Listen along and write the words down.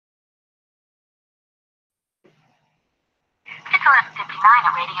Nicholas 59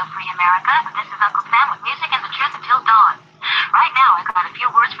 at Radio Free America. This is Uncle Sam with music and the truth until dawn. Right now, I've got a few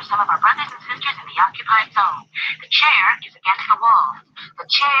words for some of our brothers and sisters in the occupied zone. The chair is against the wall. The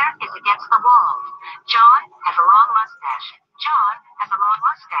chair is against the wall. John has a long mustache. John has a long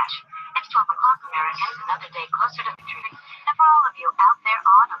mustache. It's 12 o'clock, Americans, another day closer to victory. And for all of you out there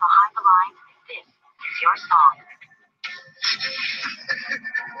on or behind the lines, this is your song.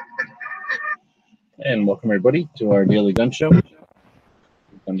 And welcome everybody to our Daily Gun Show. We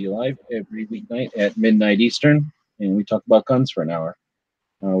come to you live every weeknight at midnight Eastern, and we talk about guns for an hour.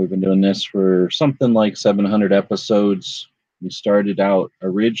 We've been doing this for something like 700 episodes. We started out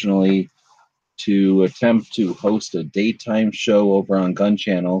originally to attempt to host a daytime show over on gun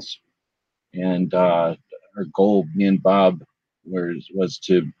channels, and our goal, me and Bob, was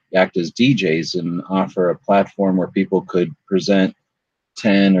to act as DJs and offer a platform where people could present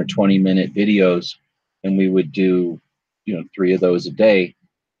 10 or 20-minute videos, and we would do 3 of those a day,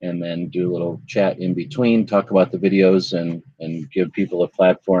 and then do a little chat in between, talk about the videos, and give people a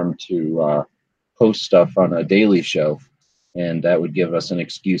platform to post stuff on a daily show. And that would give us an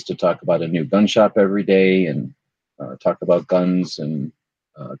excuse to talk about a new gun shop every day, and talk about guns and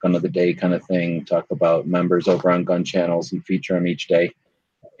gun of the day kind of thing, talk about members over on gun channels and feature them each day.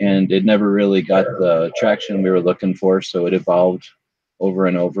 And it never really got the traction we were looking for, so it evolved over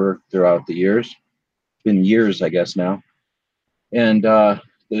and over throughout the years. It's been years, I guess, now. And the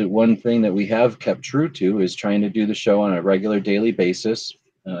one thing that we have kept true to is trying to do the show on a regular daily basis,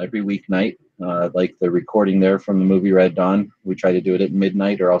 every weeknight. Like the recording there from the movie Red Dawn, we try to do it at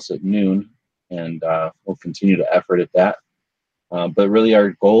midnight or else at noon, and we'll continue to effort at that. But really our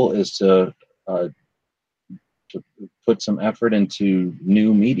goal is to put some effort into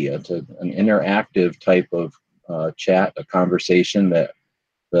new media, to an interactive type of chat, a conversation that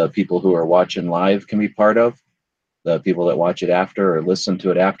the people who are watching live can be part of. The people that watch it after or listen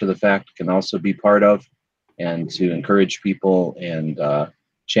to it after the fact can also be part of, and to encourage people and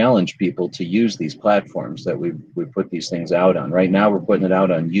challenge people to use these platforms that we put these things out on. Right now we're putting it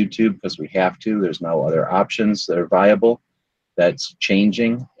out on YouTube because we have to. There's no other options that are viable. That's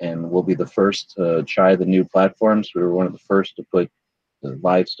changing, and we'll be the first to try the new platforms. We were one of the first to put the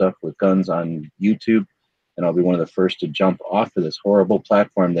live stuff with guns on YouTube, and I'll be one of the first to jump off of this horrible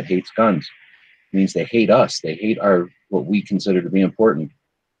platform that hates guns. It means they hate us. They hate what we consider to be important.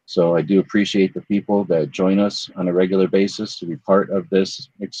 So I do appreciate the people that join us on a regular basis to be part of this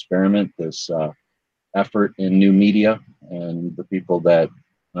experiment, this effort in new media, and the people that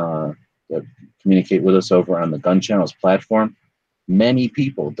communicate with us over on the Gun Channels platform. Many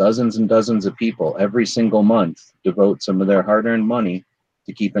people, dozens and dozens of people, every single month devote some of their hard-earned money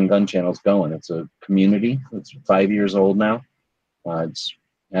to keeping gun channels going. It's a community. It's 5 years old now. It's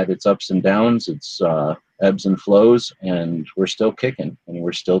had its ups and downs, its ebbs and flows, and we're still kicking, and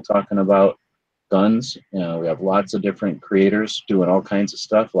we're still talking about guns. We have lots of different creators doing all kinds of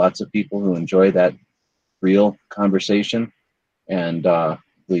stuff, lots of people who enjoy that real conversation, and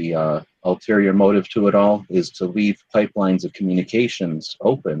the ulterior motive to it all is to leave pipelines of communications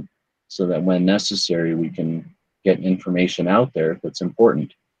open so that when necessary we can get information out there that's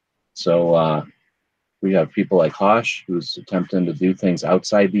important. So we have people like Hosh, who's attempting to do things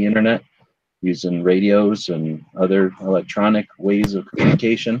outside the internet using radios and other electronic ways of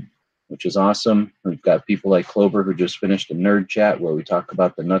communication, which is awesome. We've got people like Clover, who just finished a nerd chat where we talk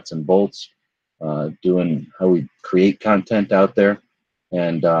about the nuts and bolts, doing how we create content out there,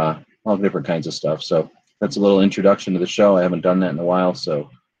 and all different kinds of stuff. So that's a little introduction to the show. I haven't done that in a while, so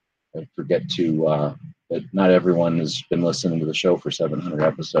I forget to that not everyone has been listening to the show for 700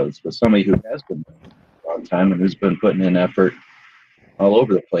 episodes, but somebody who has been a long time and who's been putting in effort all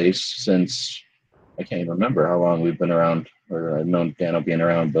over the place since, I can't even remember how long we've been around, or I've known Dano being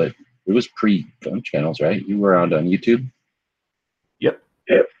around, but it was pre-gun channels, right? You were around on YouTube? Yep.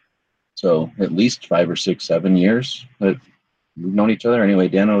 So at least 5 or 6, 7 years that we've known each other. Anyway,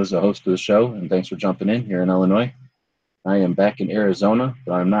 Dano is the host of the show, and thanks for jumping in here in Illinois. I am back in Arizona,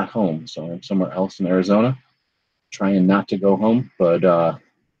 but I'm not home, so I'm somewhere else in Arizona, trying not to go home, but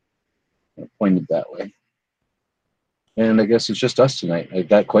pointed that way. And I guess it's just us tonight. I've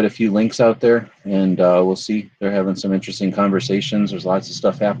got quite a few links out there, and we'll see. They're having some interesting conversations. There's lots of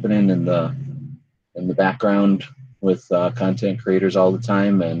stuff happening in the background with content creators all the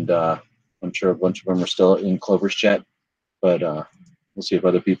time, and I'm sure a bunch of them are still in Clover's chat, but we'll see if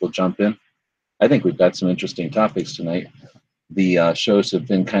other people jump in. I think we've got some interesting topics tonight. The shows have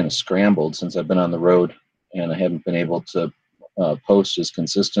been kind of scrambled since I've been on the road, and I haven't been able to post as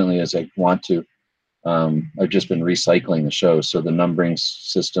consistently as I want to. I've just been recycling the shows, so the numbering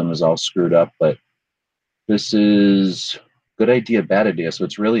system is all screwed up, but this is Good Idea, Bad Idea. So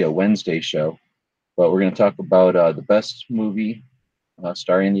it's really a Wednesday show, but we're going to talk about the best movie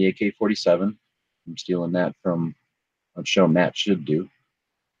starring the AK-47. I'm stealing that from a show Matt should do.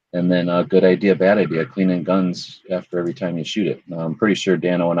 And then Good Idea, Bad Idea, cleaning guns after every time you shoot it. Now, I'm pretty sure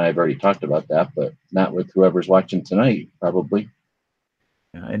Dano and I have already talked about that, but not with whoever's watching tonight, probably.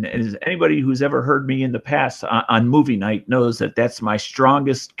 And as anybody who's ever heard me in the past on movie night knows that that's my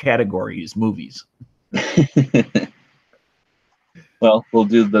strongest category is movies. Well, we'll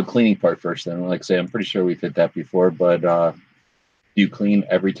do the cleaning part first then. Like I say, I'm pretty sure we've hit that before, but do you clean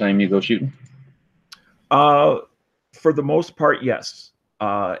every time you go shooting? For the most part, yes.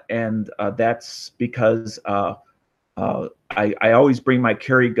 And that's because I always bring my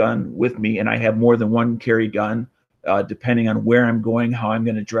carry gun with me, and I have more than one carry gun, depending on where I'm going, how I'm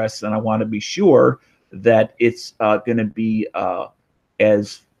going to dress, and I want to be sure that it's going to be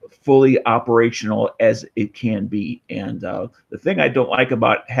as fully operational as it can be. And the thing I don't like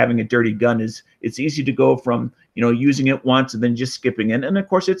about having a dirty gun is it's easy to go from using it once and then just skipping it. And of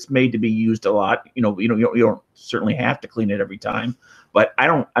course, it's made to be used a lot. You don't certainly have to clean it every time. But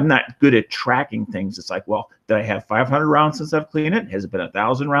I'm not good at tracking things. It's like, well, did I have 500 rounds since I've cleaned it? Has it been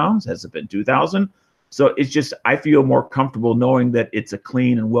 1,000 rounds? Has it been 2,000? So it's just, I feel more comfortable knowing that it's a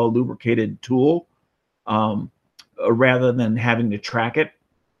clean and well lubricated tool rather than having to track it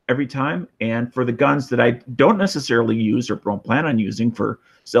every time. And for the guns that I don't necessarily use or don't plan on using for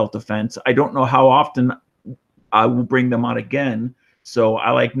self-defense, I don't know how often I will bring them out again. So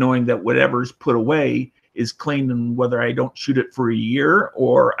I like knowing that whatever's put away is clean, and whether I don't shoot it for a year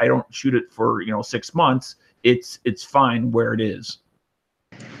or I don't shoot it for 6 months, it's fine where it is.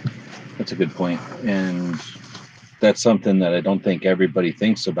 That's a good point. And that's something that I don't think everybody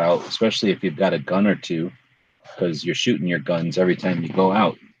thinks about, especially if you've got a gun or two, because you're shooting your guns every time you go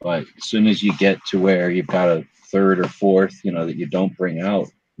out. But as soon as you get to where you've got a third or fourth, that you don't bring out,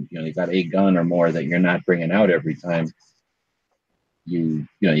 you've got a gun or more that you're not bringing out every time, you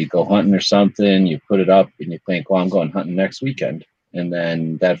go hunting or something, you put it up and you think, well, I'm going hunting next weekend. And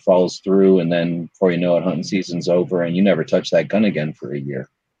then that falls through. And then before you know it, hunting season's over and you never touch that gun again for a year.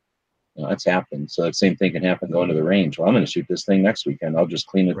 That's happened. So the same thing can happen going to the range. Well, I'm going to shoot this thing next weekend. I'll just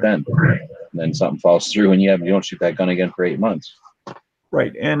clean it then. And then something falls through and you don't shoot that gun again for 8 months.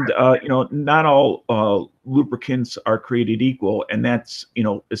 Right. And, not all lubricants are created equal. And that's,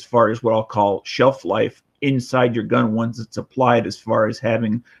 as far as what I'll call shelf life inside your gun once it's applied, as far as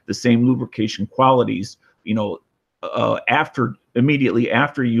having the same lubrication qualities, immediately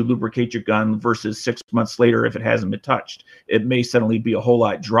after you lubricate your gun versus 6 months later, if it hasn't been touched, it may suddenly be a whole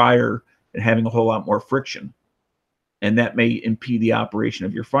lot drier and having a whole lot more friction. And that may impede the operation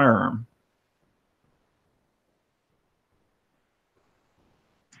of your firearm.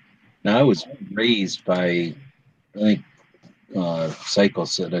 Now, I was raised by, I think, Cycle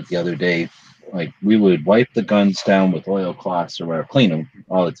said it the other day, like we would wipe the guns down with oilcloths or whatever, clean them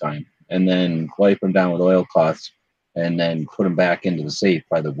all the time, and then wipe them down with oilcloths and then put them back into the safe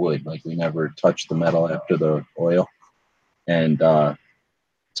by the wood. Like we never touched the metal after the oil. And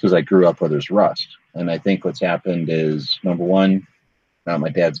it's because I grew up where there's rust. And I think what's happened is, number one, not my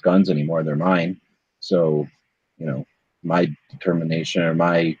dad's guns anymore, they're mine. So, my determination or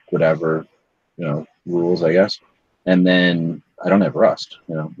my whatever, rules, I guess. And then I don't have rust,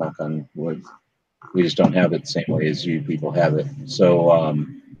 knock on wood. We just don't have it the same way as you people have it. So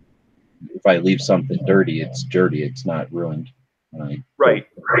if I leave something dirty, it's dirty. It's not ruined. Right.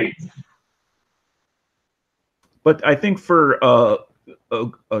 But I think for a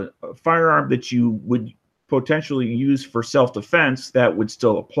firearm that you would potentially use for self-defense, that would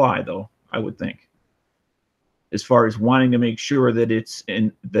still apply, though, I would think. As far as wanting to make sure that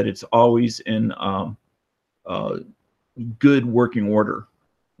it's always in good working order,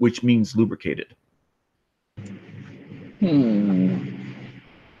 which means lubricated. I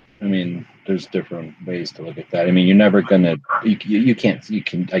mean, there's different ways to look at that. I mean, you're never gonna, you can.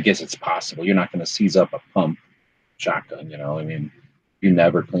 I guess it's possible. You're not gonna seize up a pump shotgun. I mean, you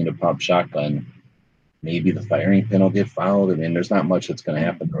never clean a pump shotgun. Maybe the firing pin will get fouled. I mean, there's not much that's going to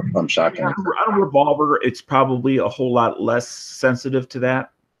happen to a pump shotgun. On a revolver, it's probably a whole lot less sensitive to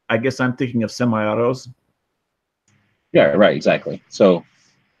that. I guess I'm thinking of semi-autos. Yeah, right, exactly. So,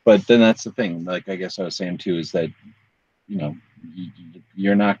 but then that's the thing. Like I guess I was saying too, is that you don't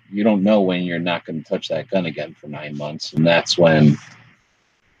know when you're not going to touch that gun again for 9 months, and that's when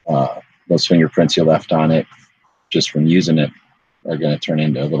those fingerprints you left on it, just from using it, are going to turn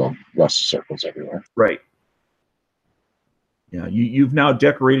into little rust circles everywhere. Right. Yeah, you've now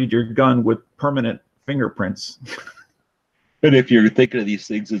decorated your gun with permanent fingerprints. But if you're thinking of these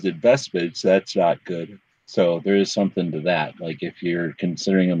things as investments, that's not good. So there is something to that. Like if you're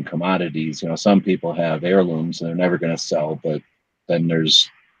considering them commodities, some people have heirlooms and they're never going to sell, but then there's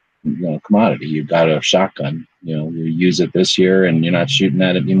commodity. You've got a shotgun, you use it this year and you're not shooting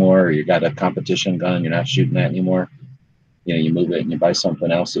at it anymore, or you got a competition gun, you're not shooting at anymore. You move it and you buy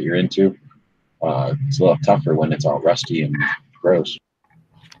something else that you're into. It's a little tougher when it's all rusty and gross.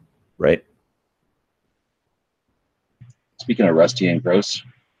 Right. Speaking of rusty and gross,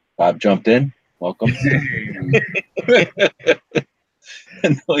 Bob jumped in. Welcome.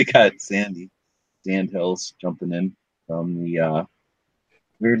 And we got Sandy Sandhills jumping in from the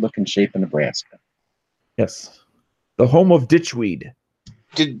weird looking shape in Nebraska. Yes. The home of ditchweed.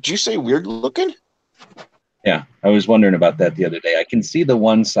 Did you say weird looking? Yeah, I was wondering about that the other day. I can see the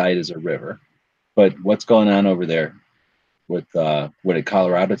one side is a river, but what's going on over there with did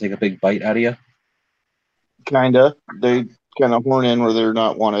Colorado take a big bite out of you? Kinda. They kind of horn in where they're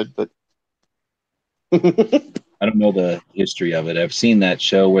not wanted, but I don't know the history of it. I've seen that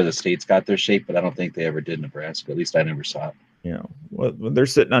show where the states got their shape, but I don't think they ever did Nebraska. At least I never saw it. Well, they're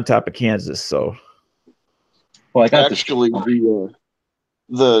sitting on top of Kansas, so. Well, I got actually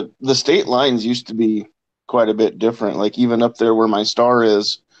the state lines used to be quite a bit different. Like even up there where my star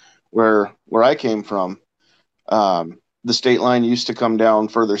is, where I came from, the state line used to come down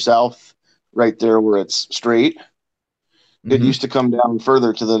further south, right there where it's straight. Mm-hmm. It used to come down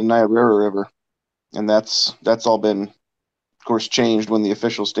further to the Niobrara River, and that's all been, of course, changed when the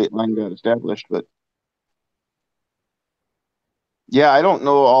official state line got established. But yeah, I don't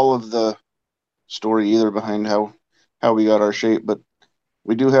know all of the story either behind how we got our shape, but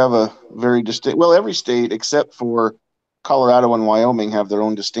we do have a very distinct. Well, every state except for Colorado and Wyoming have their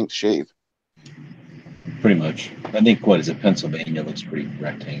own distinct shape. Pretty much. I think Pennsylvania looks pretty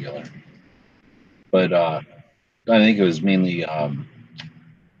rectangular, but I think it was mainly. I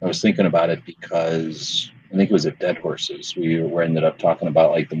was thinking about it because I think it was at Dead Horses. We ended up talking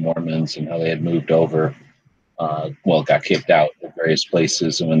about like the Mormons and how they had moved over. Got kicked out at various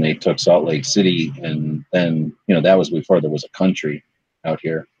places, and when they took Salt Lake City, and then that was before there was a country out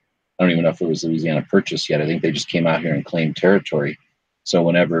here. I don't even know if it was Louisiana Purchase yet. I think they just came out here and claimed territory. So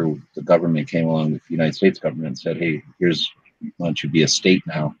whenever the government came along, the United States government, and said, "Hey, why don't you be a state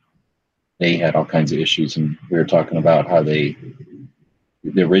now?" They had all kinds of issues, and we were talking about how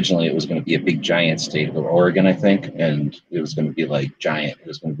originally it was going to be a big giant state of Oregon, I think, and it was going to be like giant. It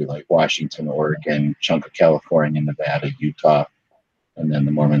was going to be like Washington, Oregon, chunk of California, Nevada, Utah. And then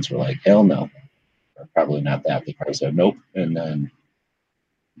the Mormons were like, hell no, or probably not that. They probably said nope, and then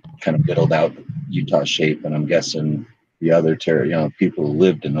kind of whittled out Utah shape. And I'm guessing the other people who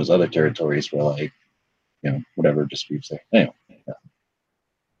lived in those other territories were like, whatever disputes they. Anyway,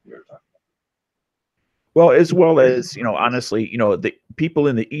 we were talking. Well, as well as, honestly, the people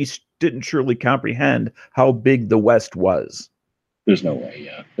in the East didn't truly comprehend how big the West was. There's no way,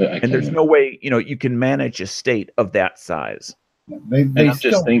 and there's no way, you can manage a state of that size. They I'm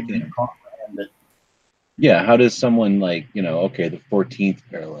just thinking, yeah, how does someone the 14th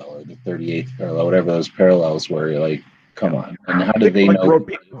parallel or the 38th parallel, whatever those parallels were, like, come on. And how did they know?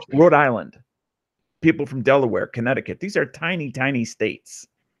 Rhode Island, people from Delaware, Connecticut, these are tiny, tiny states.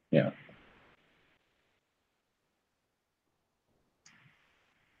 Yeah.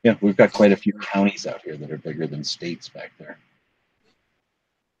 Yeah, we've got quite a few counties out here that are bigger than states back there.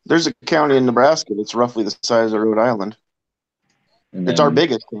 There's a county in Nebraska that's roughly the size of Rhode Island. It's our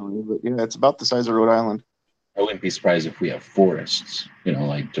biggest county, but yeah, it's about the size of Rhode Island. I wouldn't be surprised if we have forests,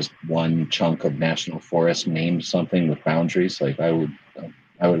 like just one chunk of national forest named something with boundaries. Like I would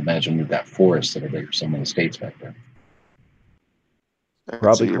imagine we've got forests that are bigger than some of the states back there.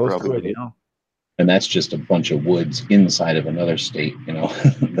 Probably close to it, And that's just a bunch of woods inside of another state,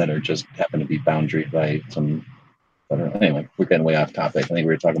 that are just happen to be boundaried by some. Anyway, we're getting way off topic. I think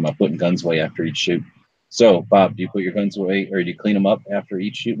we were talking about putting guns away after each shoot. So, Bob, do you put your guns away, or do you clean them up after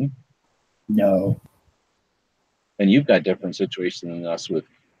each shooting? No. And you've got different situations than us. With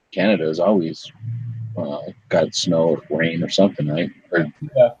Canada is always got snow or rain or something, right? Or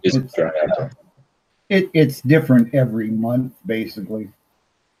is it dry out there? It's different every month, basically.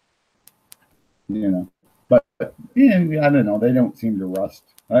 But yeah, I don't know. They don't seem to rust.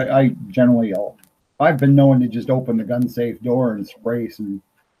 I generally, I've been known to just open the gun safe door and spray some,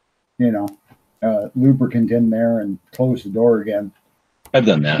 lubricant in there and close the door again. I've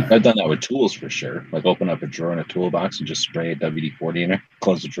done that. I've done that with tools for sure. Like open up a drawer in a toolbox and just spray a WD-40 in there,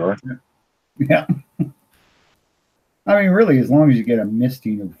 close the drawer. Yeah. I mean, really, as long as you get a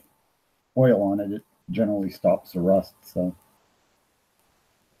misting of oil on it, it generally stops the rust. So.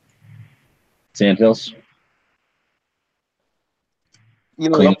 Sandhills?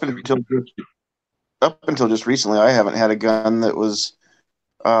 Up until up until just recently, I haven't had a gun that was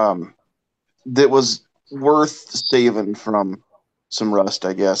worth saving from some rust,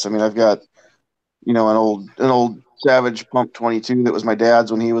 I guess. I mean, I've got, an old Savage Pump 22 that was my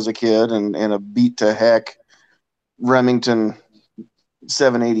dad's when he was a kid, and a beat to heck Remington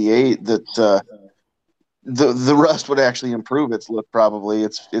 788 that the rust would actually improve its look. Probably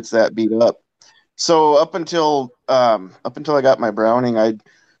it's that beat up. So up until I got my Browning, I'd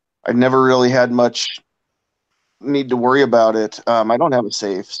never really had much need to worry about it. I don't have a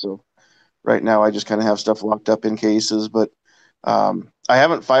safe, so right now I just kind of have stuff locked up in cases. But I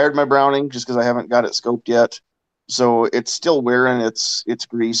haven't fired my Browning just because I haven't got it scoped yet. So it's still wearing its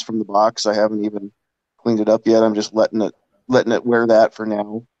grease from the box. I haven't even cleaned it up yet. I'm just letting it wear that for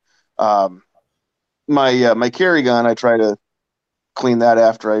now. My carry gun, I try to clean that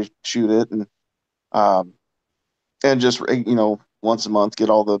after I shoot it, and just once a month get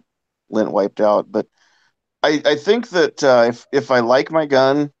all the lint wiped out. But I think that if I like my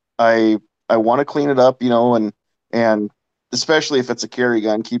gun, I want to clean it up, and especially if it's a carry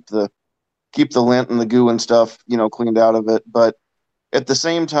gun, keep the lint and the goo and stuff, cleaned out of it. But at the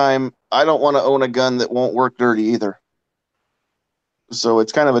same time, I don't want to own a gun that won't work dirty either. So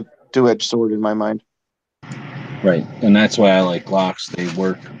it's kind of a two-edged sword in my mind. Right. And that's why I like Glocks. They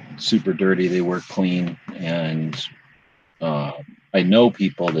work super dirty. They work clean. And I know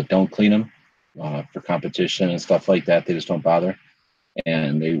people that don't clean them for competition and stuff like that. They just don't bother.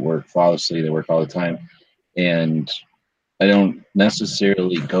 And they work flawlessly. They work all the time. And I don't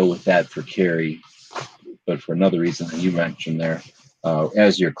necessarily go with that for carry, but for another reason that you mentioned there.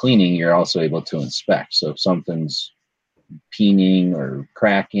 As you're cleaning, you're also able to inspect. So if something's peening or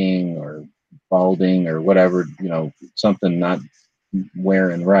cracking or balding or whatever, something not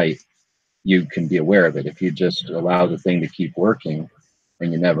wearing right, you can be aware of it. If you just allow the thing to keep working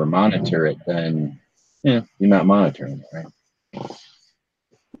and you never monitor it, then you're not monitoring it, right?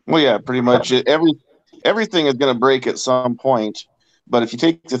 Well, yeah, pretty much. Everything is going to break at some point, but if you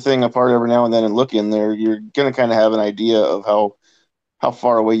take the thing apart every now and then and look in there, you're going to kind of have an idea of how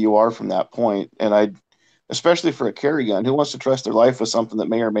far away you are from that point. And especially for a carry gun, who wants to trust their life with something that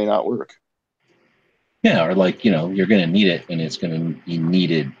may or may not work? Yeah, or you're going to need it, and it's going to be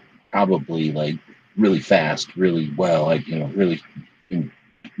needed probably like really fast, really well, really in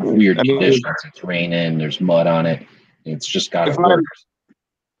weird conditions. It's raining, there's mud on it, and it's just got to work.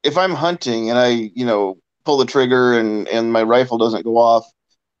 If I'm hunting and I, pull the trigger and my rifle doesn't go off,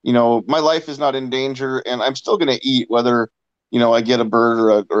 my life is not in danger, and I'm still going to eat whether, I get a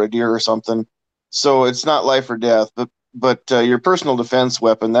bird or a deer or something. So it's not life or death, but your personal defense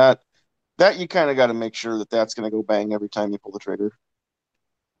weapon, that you kind of got to make sure that that's going to go bang every time you pull the trigger.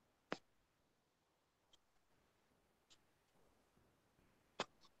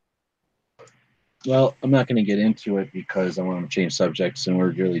 Well, I'm not going to get into it because I want to change subjects, and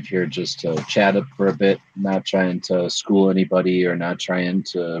we're really here just to chat up for a bit, not trying to school anybody or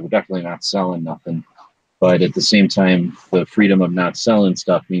we're definitely not selling nothing. But at the same time, the freedom of not selling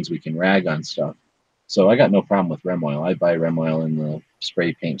stuff means we can rag on stuff. So I got no problem with Rem Oil. I buy Rem Oil in the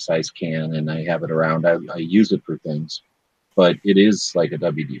spray paint size can, and I have it around. I use it for things. But it is like a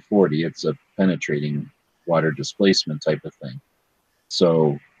WD-40. It's a penetrating water displacement type of thing.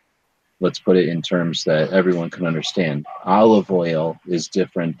 So let's put it in terms that everyone can understand. Olive oil is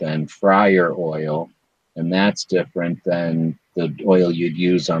different than fryer oil, and that's different than the oil you'd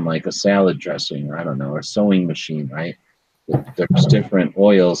use on like a salad dressing, or I don't know, a sewing machine, right? There's different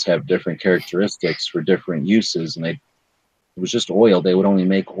oils have different characteristics for different uses, and it was just oil. They would only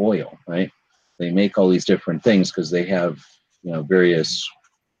make oil, right? They make all these different things because they have, various,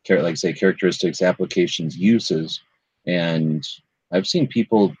 like say, characteristics, applications, uses. And I've seen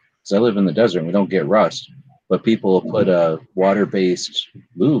people, because I live in the desert and we don't get rust, but people will put a water-based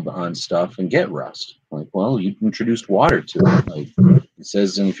lube on stuff and get rust. Like, well, you introduced water to it. Like it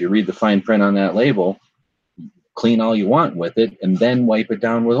says, and if you read the fine print on that label, clean all you want with it and then wipe it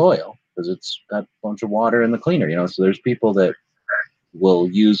down with oil because it's got a bunch of water in the cleaner, So there's people that will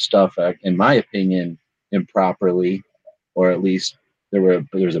use stuff, in my opinion, improperly, or at least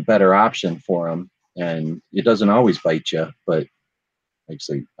there's a better option for them, and it doesn't always bite you. But like I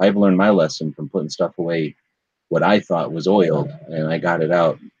say, I've learned my lesson from putting stuff away what I thought was oiled, and I got it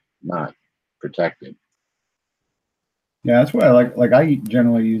out not protected. Yeah, that's what I like. Like I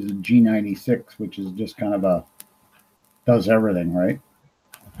generally use a G96, which is just kind of does everything, right?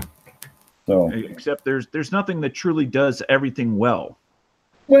 So except there's nothing that truly does everything well.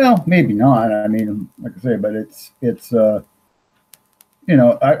 Well, maybe not. I mean, like I say, but it's I've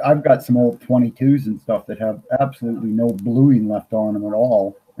got some old 22s and stuff that have absolutely no bluing left on them at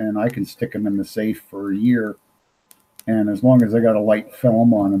all. and I can stick them in the safe for a year. And as long as I got a light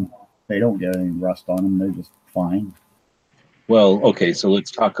film on them, they don't get any rust on them. They're just fine. Well, okay, so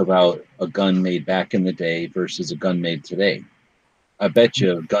let's talk about a gun made back in the day versus a gun made today. I bet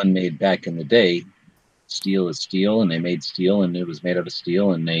you a gun made back in the day, steel is steel, and they made steel, and it was made out of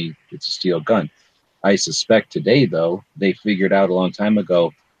steel, and it's a steel gun. I suspect today, though, they figured out a long time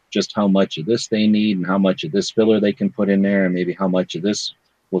ago just how much of this they need and how much of this filler they can put in there, and maybe how much of this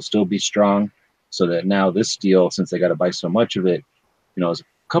will still be strong, so that now this steel, since they got to buy so much of it, is a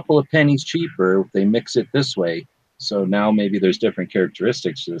couple of pennies cheaper if they mix it this way. So now maybe there's different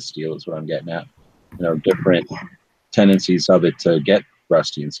characteristics to the steel is what I'm getting at. Different tendencies of it to get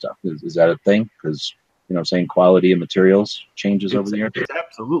rusty and stuff. Is that a thing? Because, saying quality of materials changes over the years? It's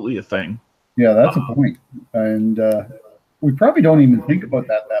absolutely a thing. Yeah, that's a point. And we probably don't even think about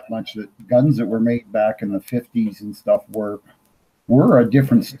that much, that guns that were made back in the 50s and stuff were a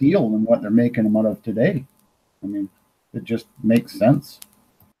different steel than what they're making them out of today. I mean, it just makes sense.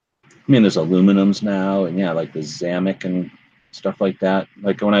 I mean, there's aluminums now, and yeah, like the Zamek and stuff like that.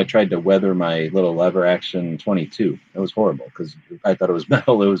 Like when I tried to weather my little lever action 22, it was horrible because I thought it was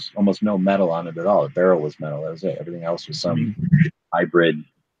metal. There was almost no metal on it at all. The barrel was metal. That was it. Everything else was some hybrid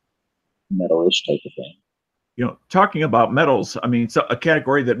metalish type of thing. Talking about metals, I mean, it's a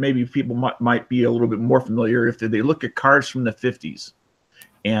category that maybe people might be a little bit more familiar if they look at cars from the 50s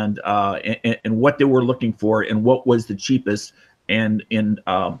and what they were looking for and what was the cheapest and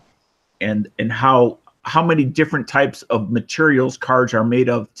how many different types of materials cars are made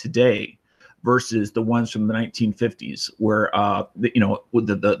of today versus the ones from the 1950s, where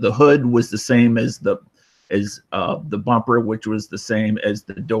the hood was the same as the bumper, which was the same as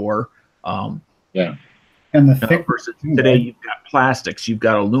the door. Yeah. And the thick versus today, you've got plastics, you've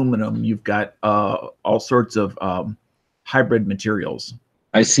got aluminum, you've got all sorts of hybrid materials.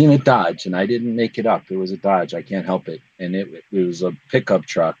 I seen a Dodge, and I didn't make it up. It was a Dodge. I can't help it. And it was a pickup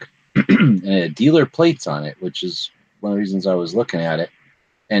truck, and it had dealer plates on it, which is one of the reasons I was looking at it.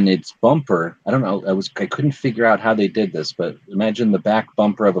 And its bumper, I don't know, I couldn't figure out how they did this, but imagine the back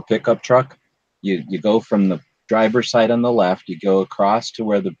bumper of a pickup truck. You go from the driver's side on the left, you go across to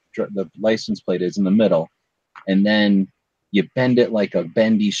where the license plate is in the middle, and then you bend it like a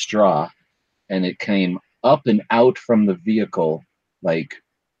bendy straw, and it came up and out from the vehicle like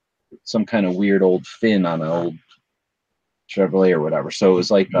some kind of weird old fin on an old Chevrolet or whatever. So it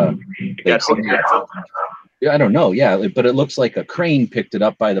was like I don't know. Yeah, but it looks like a crane picked it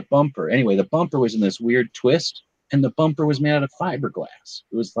up by the bumper. Anyway, the bumper was in this weird twist, and the bumper was made out of fiberglass.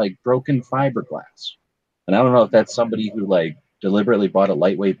 It was like broken fiberglass. And I don't know if that's somebody who like deliberately bought a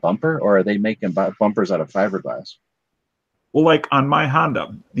lightweight bumper, or are they making bumpers out of fiberglass? Well, like on my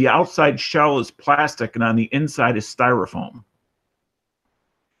Honda, the outside shell is plastic and on the inside is styrofoam.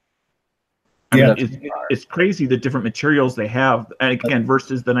 Yeah, it's crazy the different materials they have, and again,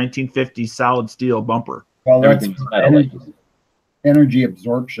 versus the 1950s solid steel bumper. Well, that's energy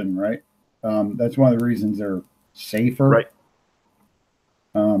absorption, right? That's one of the reasons they're safer, right?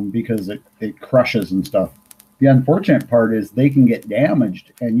 Because it crushes and stuff. The unfortunate part is they can get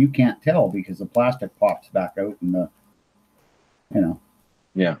damaged, and you can't tell because the plastic pops back out, and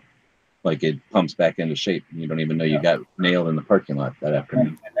Yeah, like it pumps back into shape, and you don't even know you got nailed in the parking lot that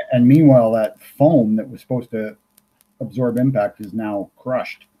afternoon. And meanwhile, that foam that was supposed to absorb impact is now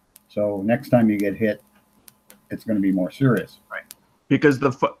crushed. So next time you get hit, it's going to be more serious. Right. Because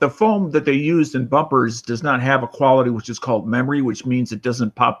the foam that they used in bumpers does not have a quality which is called memory, which means it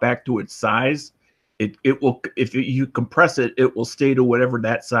doesn't pop back to its size. It will, if you compress it, it will stay to whatever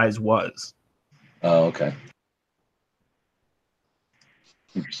that size was. Oh, okay.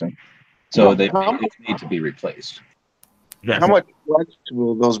 Interesting. So they need to be replaced. Yes. How much flex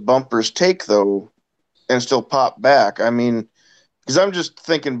will those bumpers take, though, and still pop back? I mean, because I'm just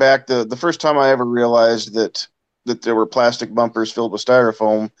thinking back, the first time I ever realized that there were plastic bumpers filled with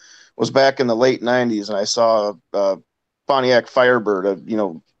styrofoam was back in the late 90s, and I saw a Pontiac Firebird, a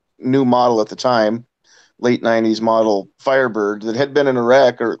new model at the time, late 90s model Firebird that had been in a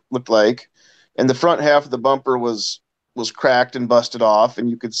wreck, or it looked like, and the front half of the bumper was cracked and busted off, and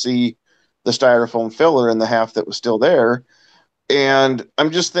you could see the styrofoam filler in the half that was still there. And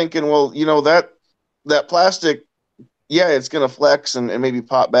I'm just thinking, well, that plastic, yeah, it's going to flex and maybe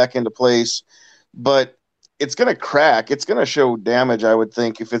pop back into place, but it's going to crack. It's going to show damage, I would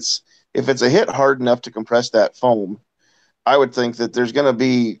think. If it's a hit hard enough to compress that foam, I would think that there's going to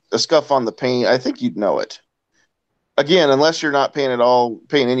be a scuff on the paint. I think you'd know it. Again, unless you're not paying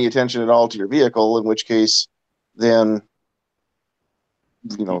any attention at all to your vehicle, in which case, then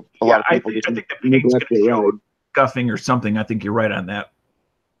a lot of people I think the paint's going to show scuffing or something. I think you're right on that.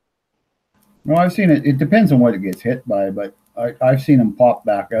 No, I've seen it. It depends on what it gets hit by, but I've seen them pop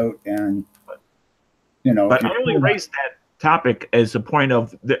back out, and But I only raised that topic as a point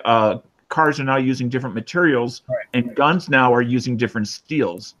of the cars are now using different materials, right. And guns now are using different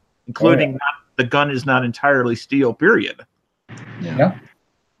steels, including the gun is not entirely steel. Period. Yeah.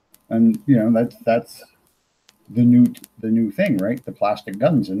 And that's the new thing, right? The plastic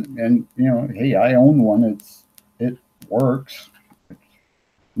guns, and hey, I own one. It works. It's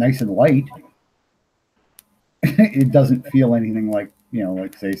nice and light. It doesn't feel anything like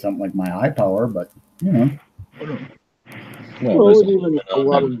like say something like my high power, but Well, even a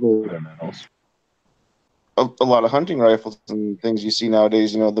lot of a lot of hunting rifles and things you see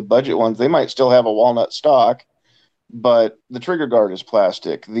nowadays, the budget ones, they might still have a walnut stock, but the trigger guard is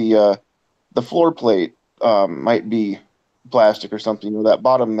plastic. The floor plate might be plastic or something. That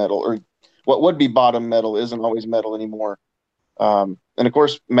bottom metal, or what would be bottom metal, isn't always metal anymore. And of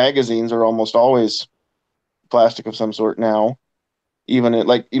course, magazines are almost always plastic of some sort now. Even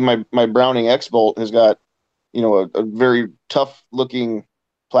my Browning X-Bolt has got a very tough looking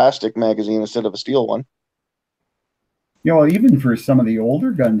plastic magazine instead of a steel one. Even for some of the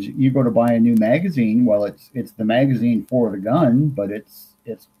older guns, you go to buy a new magazine. Well, it's the magazine for the gun, but it's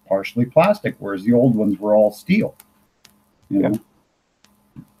partially plastic, whereas the old ones were all steel. So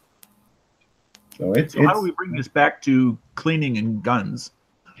how do we bring this back to cleaning and guns?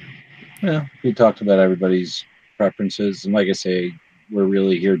 Yeah, we talked about everybody's preferences, and like I say, we're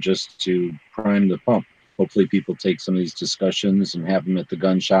really here just to prime the pump. Hopefully, people take some of these discussions and have them at the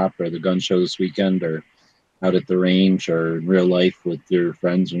gun shop or the gun show this weekend, or out at the range, or in real life with your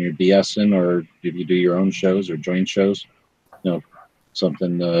friends when you're BSing, or if you do your own shows or joint shows.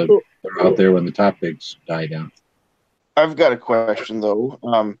 Something they're out there when the topics die down. I've got a question though.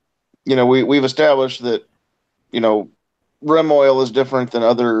 We've established that rim oil is different than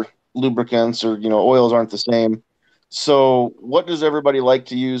other lubricants, or oils aren't the same. So what does everybody like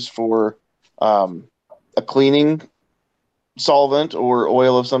to use for a cleaning solvent or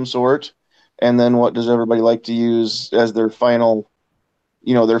oil of some sort? And then what does everybody like to use as their final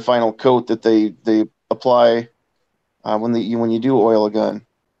coat that they apply when you do oil a gun?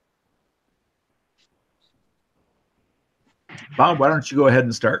 Bob, why don't you go ahead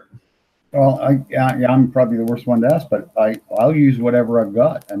and start? Well, I'm probably the worst one to ask, but I'll use whatever I've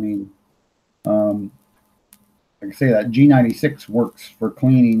got. I mean, like I say, that G96 works for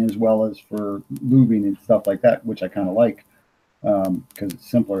cleaning as well as for lubing and stuff like that, which I kind of like because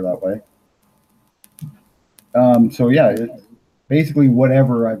it's simpler that way. So yeah, it's basically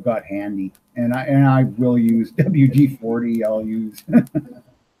whatever I've got handy, and I will use WD-40. I'll use,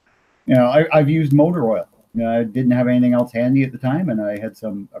 I've used motor oil. I didn't have anything else handy at the time, and I had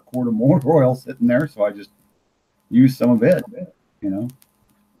a quart of motor oil sitting there, so I just used some of it.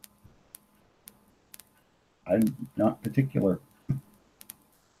 I'm not particular. All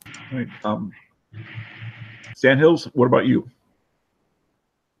right. Sandhills, what about you?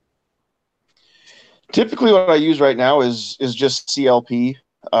 Typically, what I use right now is just CLP.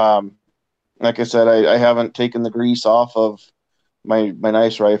 Like I said, I haven't taken the grease off of my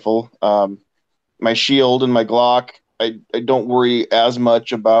nice rifle. My Shield and my Glock, I don't worry as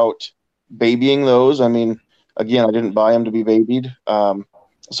much about babying those. I mean, again, I didn't buy them to be babied.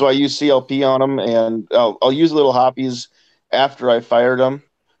 So I use CLP on them, and I'll use little hoppies after I fired them,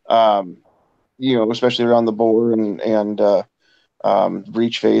 especially around the bore and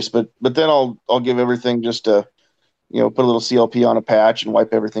breech face. But then I'll give everything just to, put a little CLP on a patch and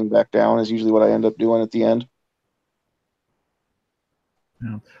wipe everything back down is usually what I end up doing at the end.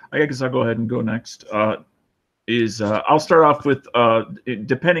 Yeah, I guess I'll go ahead and go next. I'll start off with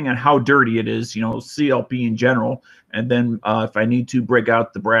depending on how dirty it is, CLP in general, and then if I need to break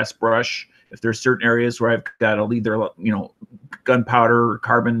out the brass brush, if there's certain areas where I've got to either gunpowder or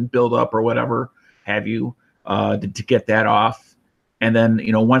carbon buildup or whatever have you to get that off, and then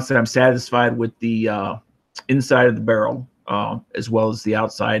once I'm satisfied with the inside of the barrel as well as the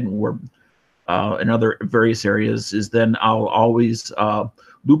outside and where in other various areas, is then I'll always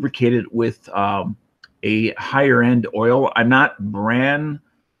lubricate it with a higher end oil. I'm not brand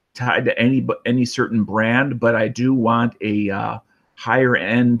tied to any certain brand, but I do want a higher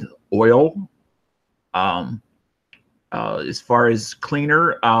end oil. As far as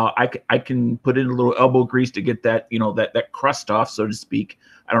cleaner, I can put in a little elbow grease to get that that crust off, so to speak.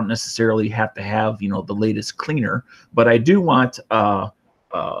 I don't necessarily have to have the latest cleaner, but I do want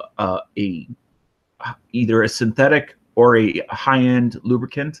either a synthetic or a high-end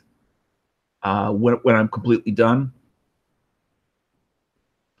lubricant when I'm completely done.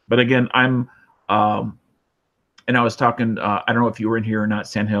 But again, I'm and I was talking, I don't know if you were in here or not,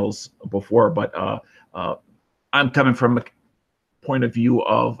 Sandhills, before, but I'm coming from a point of view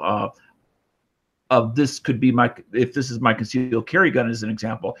of this could be if this is my concealed carry gun as an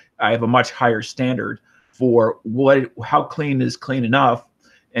example, I have a much higher standard for how clean is clean enough,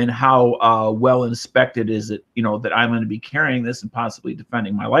 and how well inspected is it, that I'm going to be carrying this and possibly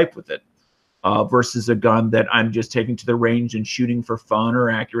defending my life with it, versus a gun that I'm just taking to the range and shooting for fun or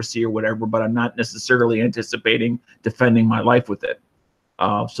accuracy or whatever, but I'm not necessarily anticipating defending my life with it.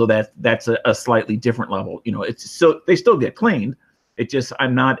 So that's a slightly different level. They still get cleaned. It just,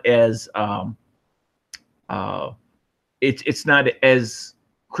 I'm not as it's not as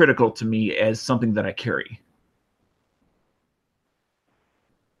critical to me as something that I carry.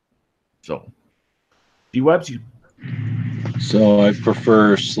 So, D-Webs, So I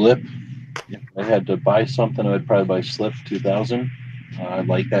prefer Slip. If I had to buy something, I would probably buy Slip 2000. I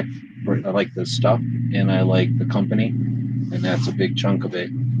like that. I like the stuff, and I like the company, and that's a big chunk of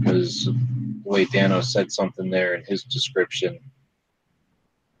it, because the way Dano said something there in his description,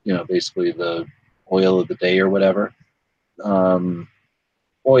 basically the oil of the day or whatever.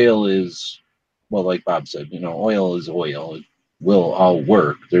 Oil is, well, like Bob said, oil is oil. It will all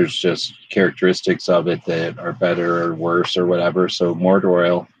work. There's just characteristics of it that are better or worse or whatever. So motor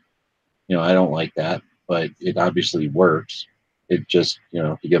oil, I don't like that, but it obviously works. It just,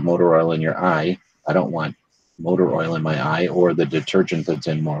 if you get motor oil in your eye, I don't want motor oil in my eye, or the detergent that's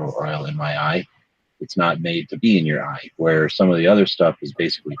in motor oil in my eye. It's not made to be in your eye, where some of the other stuff is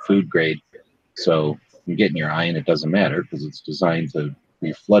basically food grade. So you get in your eye and it doesn't matter, because it's designed to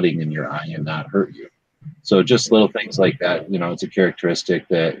be flooding in your eye and not hurt you. So just little things like that, it's a characteristic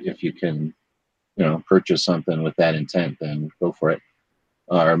that if you can, purchase something with that intent, then go for it,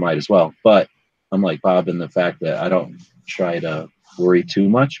 or might as well. But I'm like Bob in the fact that I don't try to worry too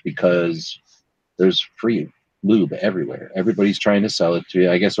much, because there's free lube everywhere. Everybody's trying to sell it to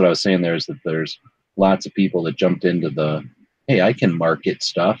you. I guess what I was saying there is that there's lots of people that jumped into the, hey, I can market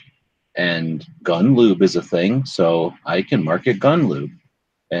stuff, and gun lube is a thing, so I can market gun lube.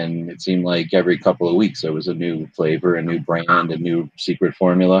 And it seemed like every couple of weeks there was a new flavor, a new brand, a new secret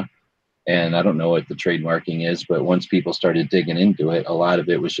formula. And I don't know what the trademarking is, but once people started digging into it, a lot of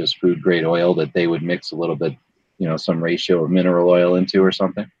it was just food grade oil that they would mix a little bit, some ratio of mineral oil into or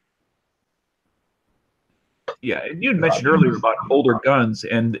something. Yeah, and you had mentioned earlier about older guns,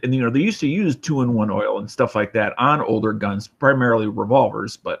 and they used to use 2-in-1 oil and stuff like that on older guns, primarily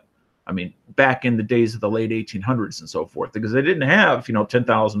revolvers, but I mean, back in the days of the late 1800s and so forth, because they didn't have,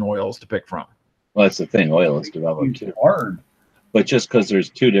 10,000 oils to pick from. Well, that's the thing. Oil is developed too. Hard. But just because there's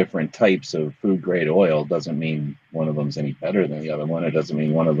two different types of food grade oil doesn't mean one of them's any better than the other one. It doesn't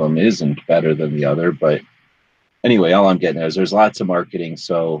mean one of them isn't better than the other. But anyway, all I'm getting at is there's lots of marketing.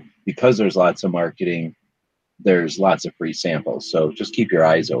 So because there's lots of marketing, there's lots of free samples. So just keep your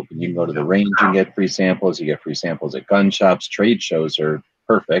eyes open. You can go to the range and get free samples. You get free samples at gun shops. Trade shows are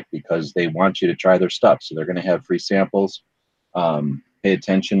perfect because they want you to try their stuff. So they're going to have free samples. Pay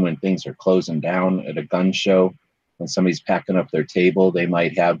attention when things are closing down at a gun show. When somebody's packing up their table, they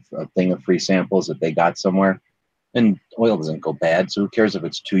might have a thing of free samples that they got somewhere. And oil doesn't go bad, so who cares if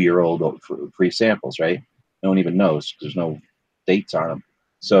it's 2-year-old free samples, right? No one even knows. There's no dates on them.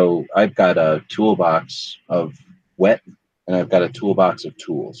 So I've got a toolbox of wet, and I've got a toolbox of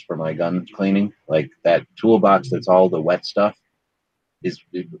tools for my gun cleaning. Like that toolbox that's all the wet stuff,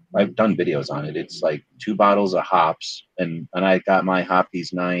 I've done videos on it. It's like 2 bottles of hops, and I got my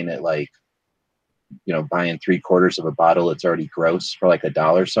Hoppies 9 at like, buying 3/4 of a bottle. It's already gross for like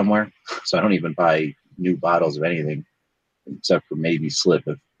 $1 somewhere. So I don't even buy new bottles of anything except for maybe Slip.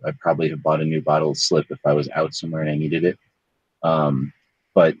 If I probably have bought a new bottle of Slip if I was out somewhere and I needed it.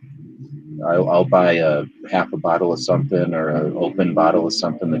 But I'll buy a half a bottle of something or an open bottle of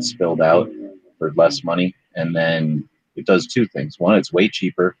something that's spilled out for less money. And then it does 2 things. 1, it's way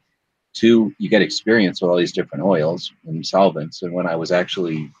cheaper. 2, you get experience with all these different oils and solvents. And when I was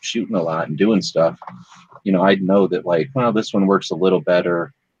actually shooting a lot and doing stuff, I'd know that like, well, this one works a little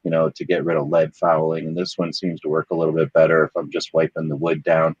better, to get rid of lead fouling. And this one seems to work a little bit better if I'm just wiping the wood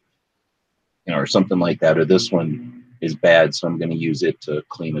down, or something like that. Or this one is bad, so I'm going to use it to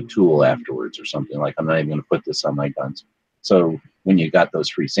clean a tool afterwards or something. Like I'm not even going to put this on my guns. So when you got those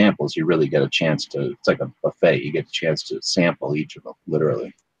free samples, you really get a chance to, it's like a buffet. You get a chance to sample each of them,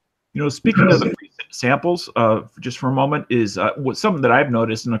 literally. Speaking of the samples, just for a moment, is something that I've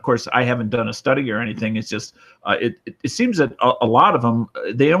noticed, and of course I haven't done a study or anything. It's just it seems that a lot of them,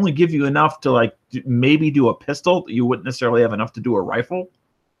 they only give you enough to like maybe do a pistol. You wouldn't necessarily have enough to do a rifle.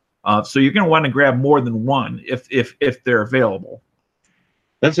 So you're going to want to grab more than one if they're available.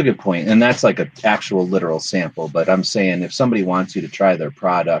 That's a good point, and that's like an actual literal sample. But I'm saying if somebody wants you to try their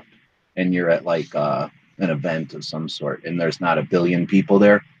product, and you're at like an event of some sort, and there's not a billion people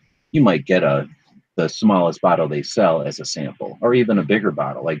there, you might get the smallest bottle they sell as a sample, or even a bigger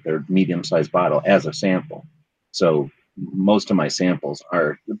bottle, like their medium-sized bottle, as a sample. So most of my samples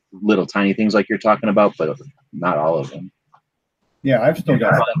are little tiny things like you're talking about, but not all of them. Yeah, I've still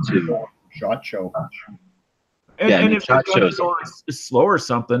got SHOT Show. And if you're going to go slow or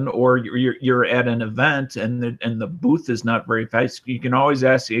something, or you're at an event and the booth is not very fast, you can always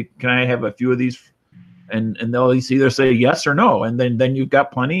ask, can I have a few of these? And they'll either say yes or no, and then you've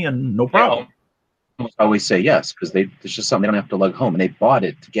got plenty and no problem. I always say yes, because it's just something they don't have to lug home, and they bought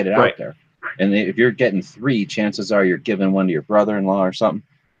it to get it out there. And if you're getting 3, chances are you're giving one to your brother-in-law or something.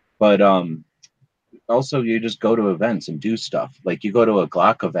 But also, you just go to events and do stuff. Like you go to a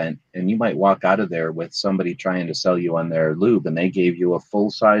Glock event, and you might walk out of there with somebody trying to sell you on their lube, and they gave you a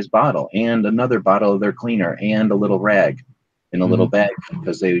full-size bottle and another bottle of their cleaner and a little rag in a little bag,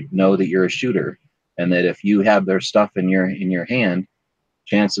 because they know that you're a shooter, and that if you have their stuff in your hand,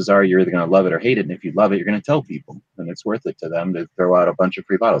 chances are you're either going to love it or hate it. And if you love it, you're going to tell people, and it's worth it to them to throw out a bunch of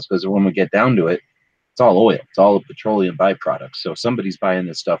free bottles. Because when we get down to it, it's all oil. It's all petroleum byproducts. So somebody's buying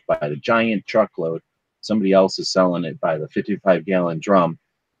this stuff by the giant truckload. Somebody else is selling it by the 55-gallon drum.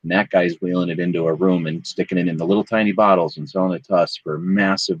 And that guy's wheeling it into a room and sticking it in the little tiny bottles and selling it to us for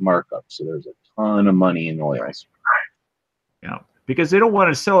massive markups. So there's a ton of money in oils. Yeah. Because they don't want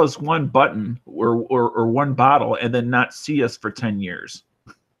to sell us one button or one bottle and then not see us for 10 years.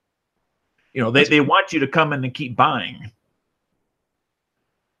 They want you to come in and keep buying.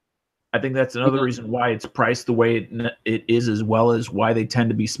 I think that's another reason why it's priced the way it is, as well as why they tend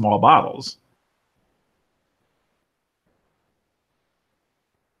to be small bottles.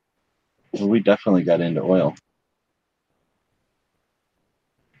 Well, we definitely got into oil.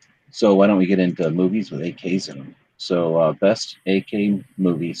 So why don't we get into movies with AKs in them? So best AK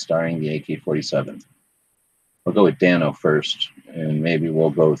movie starring the AK-47. We'll go with Dano first, and maybe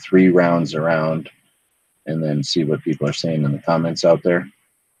we'll go 3 rounds around and then see what people are saying in the comments out there.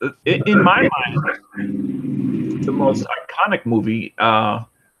 In my mind, the most iconic movie,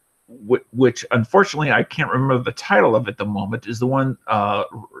 which unfortunately I can't remember the title of at the moment, is the one that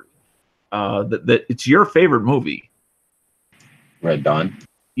it's your favorite movie. Red Dawn.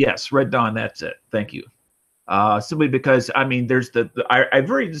 Yes, Red Dawn. That's it. Thank you. Simply because there's I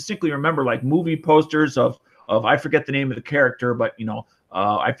very distinctly remember like movie posters of I forget the name of the character, but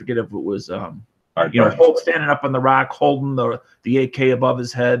I forget if it was Hulk standing up on the rock holding the AK above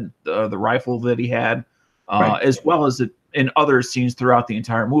his head, the rifle that he had, as well as in other scenes throughout the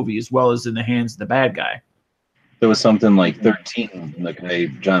entire movie, as well as in the hands of the bad guy. There was something like 13, the guy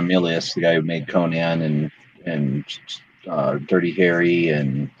John Milius, the guy who made Conan and Dirty Harry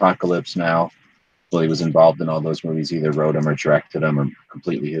and Apocalypse Now. Well, he was involved in all those movies, either wrote them or directed them, or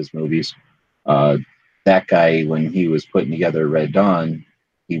completely his movies. That guy, when he was putting together Red Dawn,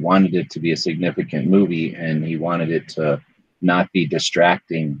 he wanted it to be a significant movie, and he wanted it to not be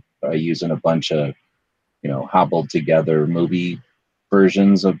distracting by using a bunch of, hobbled together movie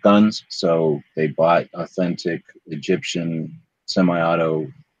versions of guns. So they bought authentic Egyptian semi-auto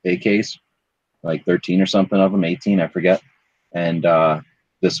AKs, like 13 or something of them, 18, I forget. And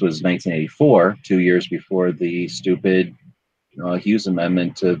this was 1984, 2 years before the stupid Hughes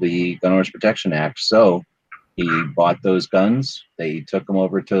Amendment to the Gun Owners Protection Act. So he bought those guns. They took them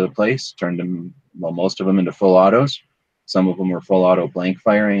over to the place, turned them, most of them into full autos. Some of them were full auto blank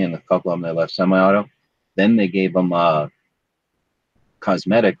firing, and a couple of them they left semi-auto. Then they gave them a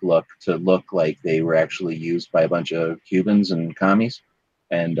cosmetic look to look like they were actually used by a bunch of Cubans and commies.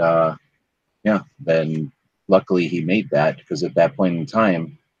 And then luckily he made that, because at that point in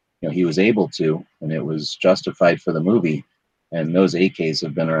time, he was able to, and it was justified for the movie. And those AKs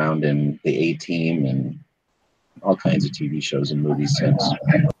have been around in the A-Team and all kinds of TV shows and movies since.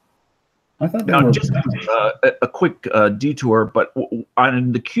 I thought just a quick detour, but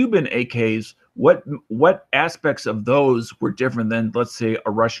on the Cuban AKs, what aspects of those were different than, let's say,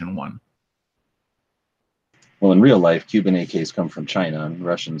 a Russian one? Well, in real life, Cuban AKs come from China and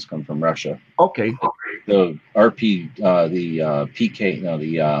Russians come from Russia. Okay. The RPKs,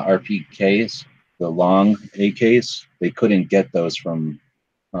 the long AKs, they couldn't get those from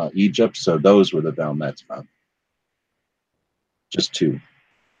Egypt, so those were the Valmets found. Just 2.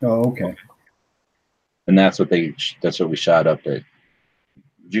 Oh, okay. And that's what we shot up at.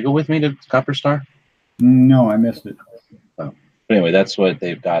 Did you go with me to Copper Star? No, I missed it. Oh. But anyway, that's what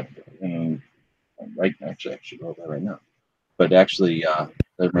they've got. Right, actually, I should go there right now. But actually,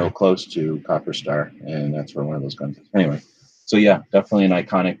 they're real close to Copper Star, and that's where one of those guns is. Anyway, so yeah, definitely an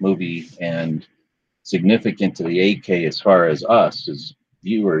iconic movie, and significant to the AK as far as us is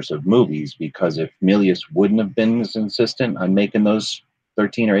viewers of movies, because if Milius wouldn't have been as insistent on making those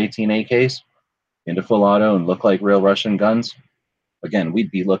 13 or 18 AKs into full auto and look like real Russian guns, again, we'd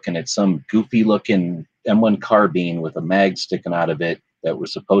be looking at some goofy looking M1 carbine with a mag sticking out of it that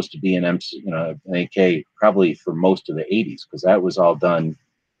was supposed to be an an AK probably for most of the 80s, because that was all done,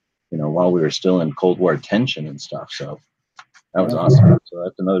 while we were still in Cold War tension and stuff. So that was awesome. So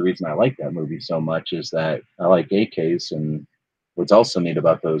that's another reason I like that movie so much, is that I like AKs. And what's also neat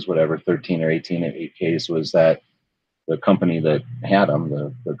about those 13 or 18 AKs was that the company that had them,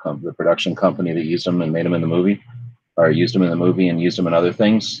 the production company that used them and made them in the movie, or used them in the movie and used them in other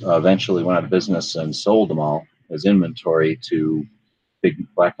things, eventually went out of business and sold them all as inventory to Big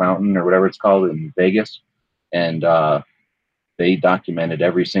Black Mountain or whatever it's called in Vegas. And they documented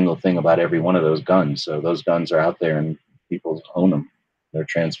every single thing about every one of those guns. So those guns are out there and people own them. They're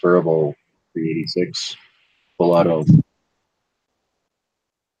transferable 386 full auto.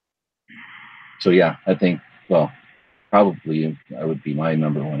 So yeah, I think, well, probably that would be my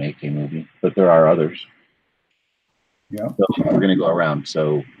number one AK movie, but there are others. Yeah. So we're going to go around.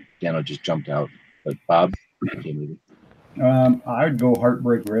 So Dano just jumped out. But Bob, AK movie. I'd go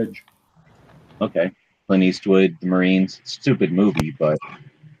Heartbreak Ridge. Okay. Clint Eastwood, the Marines. Stupid movie, but.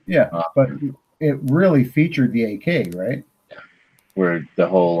 Yeah, but it really featured the AK, right? Where the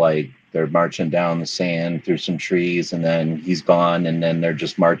whole, they're marching down the sand through some trees, and then he's gone, and then they're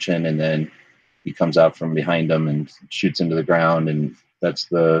just marching, and then he comes out from behind them and shoots into the ground, and that's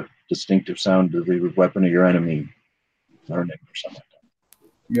the distinctive sound of the weapon of your enemy. Or something like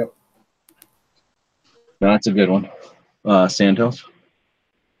that. Yep. No, that's a good one. Santos?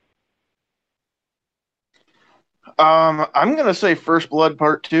 I'm going to say First Blood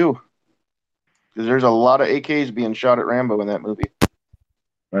Part 2. Because there's a lot of AKs being shot at Rambo in that movie.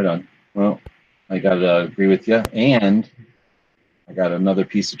 Right on. Well, I got to agree with you. And I got another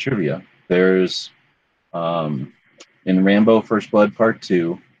piece of trivia. There's, in Rambo First Blood Part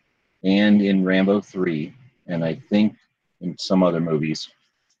 2 and in Rambo 3, and I think in some other movies.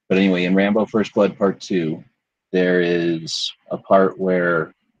 But anyway, in Rambo First Blood Part 2, there is a part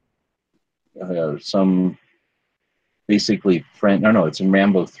where some basically friend, it's in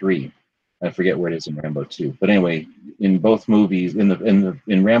Rambo 3. I forget where it is in Rambo 2. But anyway, in both movies,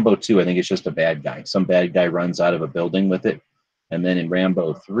 in Rambo 2, I think it's just a bad guy. Some bad guy runs out of a building with it. And then in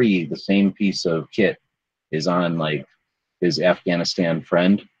Rambo 3, the same piece of kit is on his Afghanistan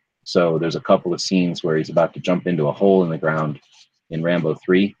friend. So there's a couple of scenes where he's about to jump into a hole in the ground in Rambo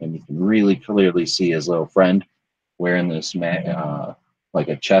 3, and you can really clearly see his little friend wearing this like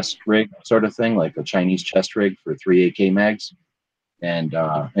a chest rig sort of thing, like a Chinese chest rig for 3 AK mags. And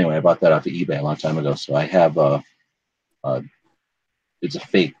anyway, I bought that off of eBay a long time ago. So I have it's a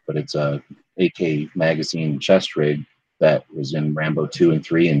fake, but it's a AK magazine chest rig that was in Rambo 2 and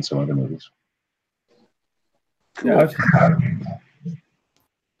 3 and some other movies. Cool. Yeah,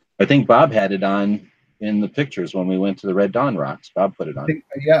 I think Bob had it on in the pictures when we went to the Red Dawn Rocks. Bob put it on.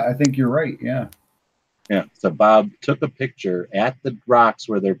 I think you're right. Yeah. Yeah. So Bob took a picture at the rocks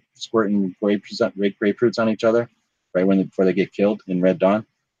where they're squirting grapefruits on each other, right before they get killed in Red Dawn.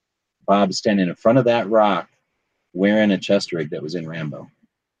 Bob is standing in front of that rock wearing a chest rig that was in Rambo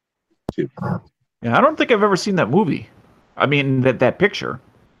 2. Yeah, I don't think I've ever seen that movie. I mean, that picture.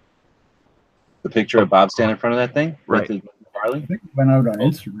 The picture of Bob standing in front of that thing? Right. With Harley? I think it went out on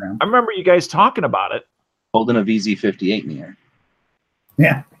Instagram. I remember you guys talking about it. Holding a VZ58 in the air.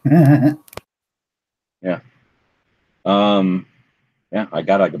 Yeah. Yeah. Yeah, I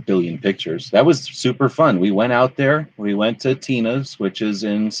got like a billion pictures. That was super fun. We went out there. We went to Tina's, which is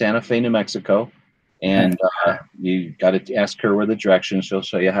in Santa Fe, New Mexico. And you got to ask her where the directions. She'll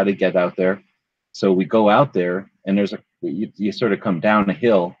show you how to get out there. So we go out there, and you sort of come down a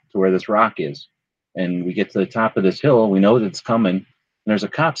hill to where this rock is. And we get to the top of this hill. We know that it's coming. And there's a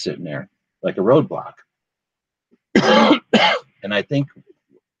cop sitting there, like a roadblock. And I think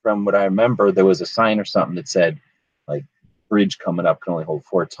from what I remember, there was a sign or something that said, like, bridge coming up can only hold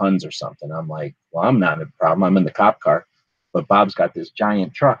 4 tons or something. I'm like, well, I'm not a problem. I'm in the cop car. But Bob's got this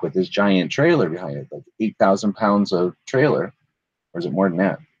giant truck with this giant trailer behind it, like 8,000 pounds of trailer. Or is it more than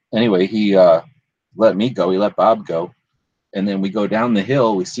that? Anyway, he let me go. He let Bob go. And then we go down the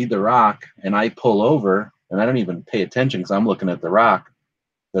hill. We see the rock. And I pull over. And I don't even pay attention because I'm looking at the rock.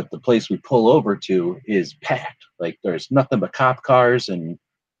 That the place we pull over to is packed. Like, there's nothing but cop cars and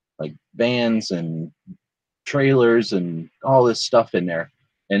like vans and trailers and all this stuff in there.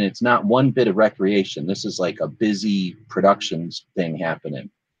 And it's not one bit of recreation. This is like a busy productions thing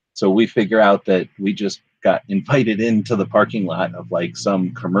happening. So we figure out that we just got invited into the parking lot of like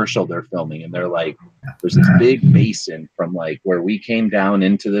some commercial they're filming, and they're like, there's this big basin from like where we came down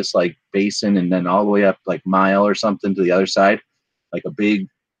into this like basin, and then all the way up like mile or something to the other side, like a big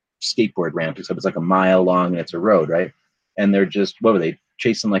skateboard ramp, except it's like a mile long and it's a road, right? And they're just, what were they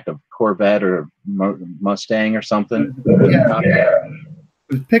chasing, like a Corvette or a Mustang or something? Yeah.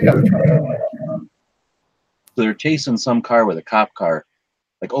 It was pickup truck. So they're chasing some car with a cop car,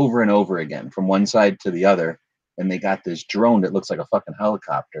 like over and over again from one side to the other. And they got this drone that looks like a fucking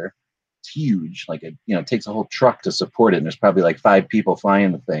helicopter. It's huge. Like it, you know, it takes a whole truck to support it. And there's probably like 5 people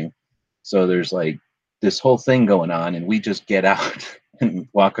flying the thing. So there's like this whole thing going on, and we just get out and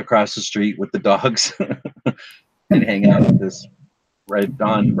walk across the street with the dogs and hang out at this Red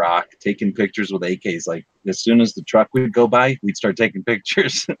Dawn rock, taking pictures with AKs. Like as soon as the truck would go by, we'd start taking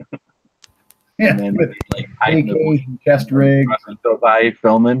pictures. Yeah, and then with like hide AKs, chest rigs, go by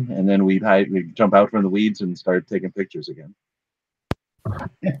filming, and then we'd jump out from the weeds and start taking pictures again.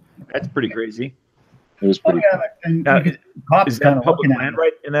 That's pretty crazy. It was pretty. Oh, yeah, and Now, cops is kind that of public looking at land it.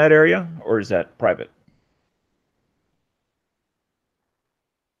 right in that area, or is that private?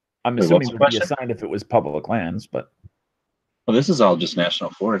 I'm Wait, assuming what's it the would be question? assigned if it was public lands, but Well, this is all just national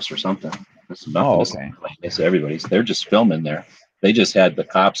forest or something. This is nothing. Oh, to okay. like this, everybody's. They're just filming there. They just had the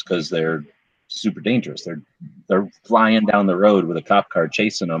cops because they're super dangerous. They're flying down the road with a cop car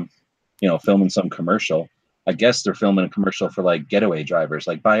chasing them, you know, filming some commercial. I guess they're filming a commercial for like getaway drivers,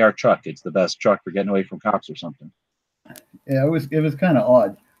 like buy our truck. It's the best truck for getting away from cops or something. Yeah, it was kind of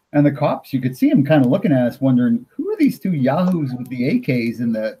odd. And the cops, you could see them kind of looking at us, wondering who are these 2 yahoos with the AKs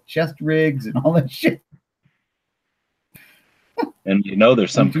and the chest rigs and all that shit. And you know,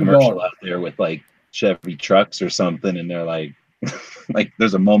 there's some $2. commercial out there with like Chevy trucks or something, and they're like, like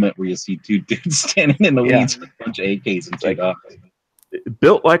there's a moment where you see 2 dudes standing in the Yeah. weeds with a bunch of AKs and take off.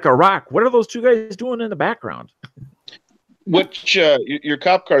 built like a rock. What are those 2 guys doing in the background? Which your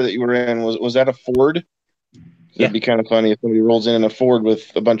cop car that you were in, was that a Ford? Yeah. It'd be kind of funny if somebody rolls in a Ford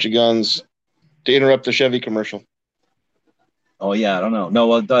with a bunch of guns to interrupt the Chevy commercial. Oh yeah, I don't know. No,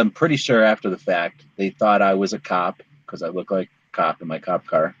 well, I'm pretty sure after the fact they thought I was a cop because I look like a cop in my cop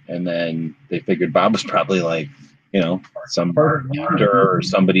car, and then they figured Bob was probably like, you know, some actor or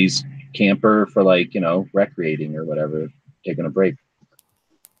somebody's camper for like, you know, recreating or whatever, taking a break.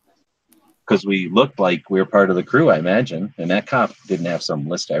 Because we looked like we were part of the crew, I imagine, and that cop didn't have some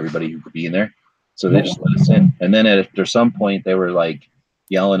list of everybody who could be in there, so they just let us in. And then after some point, they were like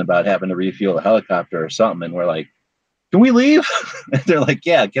yelling about having to refuel the helicopter or something, and we're like, "Can we leave?" And they're like,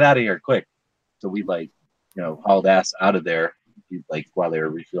 "Yeah, get out of here quick." So we like, you know, hauled ass out of there, like while they were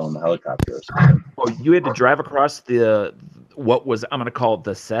refueling the helicopter or something. Oh, you had to drive across the what was, I'm going to call it,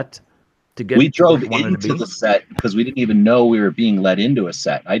 the set to get. We drove where you wanted to into be? the set because we didn't even know we were being let into a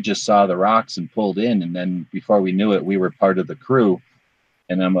set. I just saw the rocks and pulled in, and then before we knew it, we were part of the crew.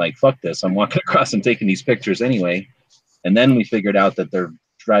 And I'm like, "Fuck this! I'm walking across and taking these pictures anyway." And then we figured out that they're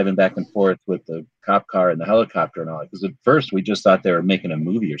driving back and forth with the cop car and the helicopter and all. Because at first we just thought they were making a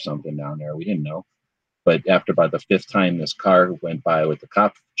movie or something down there. We didn't know. But after about the 5th time this car went by with the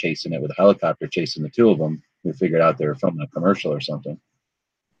cop chasing it with a helicopter chasing the 2 of them, we figured out they were filming a commercial or something.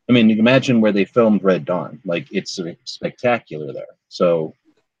 I mean, you can imagine where they filmed Red Dawn. Like, it's spectacular there. So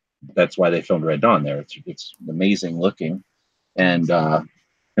that's why they filmed Red Dawn there. It's amazing looking, and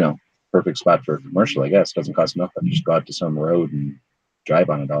you know, perfect spot for a commercial. I guess doesn't cost nothing. You just go out to some road and drive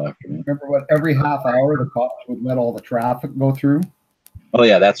on it all afternoon. Remember what? Every half hour, the cops would let all the traffic go through. Oh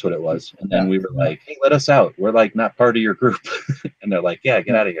yeah, that's what it was. And then we were like, "Hey, let us out. We're like not part of your group." And they're like, "Yeah,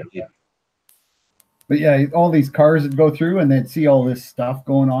 get out of here." Yeah. But yeah, all these cars would go through, and they'd see all this stuff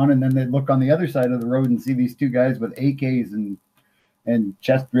going on, and then they'd look on the other side of the road and see these 2 guys with AKs and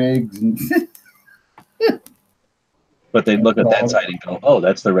chest rigs and. But they'd look at that side and go, "Oh,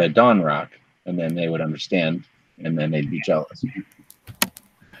 that's the Red Dawn rock," and then they would understand, and then they'd be jealous.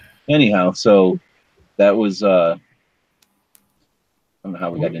 Anyhow, so that was I don't know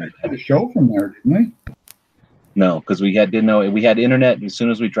how we got into that. A show from there, didn't we? No, because didn't know we had internet. As soon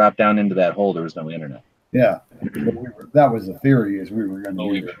as we dropped down into that hole, there was no internet. Yeah, that was the theory, is we were going to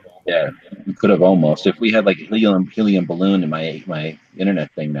use it. Yeah, we could have almost. If we had like a helium balloon in my internet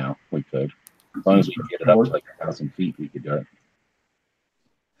thing now, we could. As long as we could get it up to like 1,000 feet, we could do it.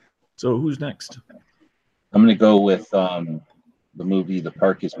 So who's next? I'm gonna go with the movie The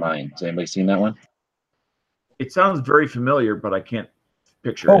Park Is Mine. Has anybody seen that one? It sounds very familiar, but I can't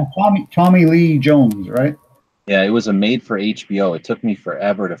picture it. Oh, Tommy Lee Jones, right? Yeah, it was a made for HBO. It took me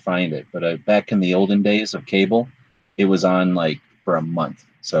forever to find it, but back in the olden days of cable, it was on like for a month.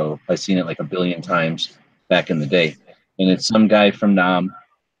 So I've seen it like a billion times back in the day. And it's some guy from Nam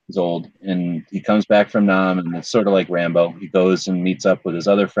He's old, and he comes back from Nam, and it's sort of like Rambo. He goes and meets up with his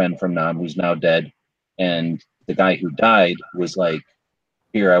other friend from Nam, who's now dead, and the guy who died was like,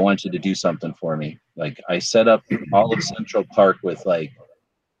 "Here, I want you to do something for me. Like, I set up all of Central Park with like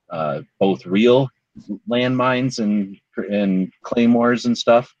both real landmines and claymores and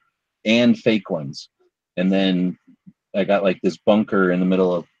stuff, and fake ones, and then I got like this bunker in the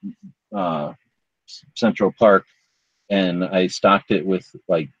middle of Central Park, and I stocked it with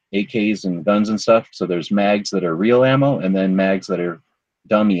like AKs and guns and stuff. So there's mags that are real ammo and then mags that are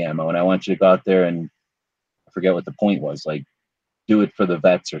dummy ammo. And I want you to go out there and I forget what the point was, like do it for the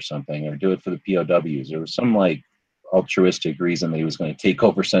vets or something, or do it for the POWs. There was some like altruistic reason that he was going to take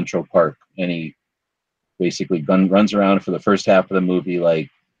over Central Park. And he basically runs around for the first half of the movie, like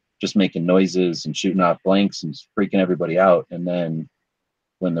just making noises and shooting off blanks and freaking everybody out. And then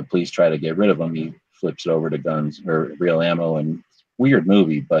when the police try to get rid of him, he flips it over to guns or real ammo. And weird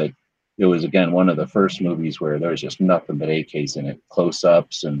movie, but it was again one of the first movies where there was just nothing but AKs in it,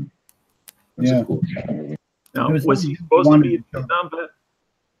 close-ups, and it was a cool movie. Now, was he supposed to be a Vietnam vet?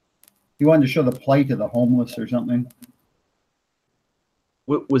 He wanted to show the plight of the homeless or something.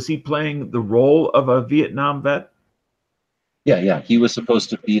 Was he playing the role of a Vietnam vet? Yeah. He was supposed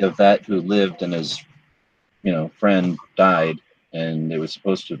to be a vet who lived and his, friend died, and it was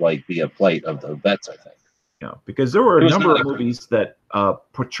supposed to like be a plight of the vets, I think. Yeah, because there were a number of movies that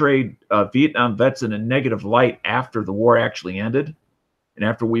portrayed Vietnam vets in a negative light after the war actually ended, and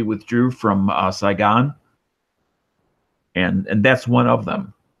after we withdrew from Saigon, and that's one of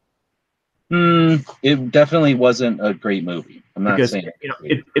them. It definitely wasn't a great movie. I'm not saying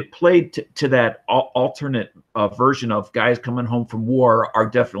it played to that alternate version of guys coming home from war are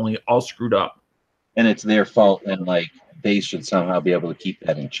definitely all screwed up, and it's their fault, and like they should somehow be able to keep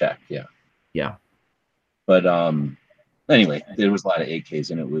that in check. Yeah. But anyway, there was a lot of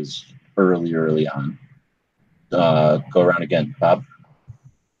AKs, and it was early on. Go around again, Bob.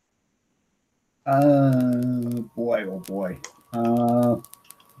 Boy, oh boy. Well,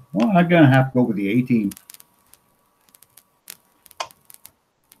 I'm gonna have to go with the A-Team.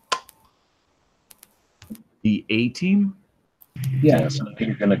 The A-Team? Yeah, so I think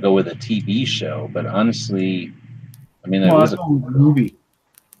you're gonna go with a TV show, but honestly, I mean, it was a movie.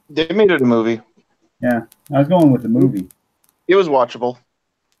 They made it a movie. Yeah, I was going with the movie. It was watchable.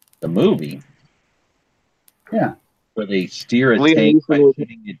 The movie? Yeah. Where they steer a tank by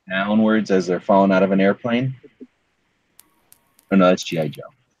shooting it downwards as they're falling out of an airplane? Oh, no, that's G.I. Joe.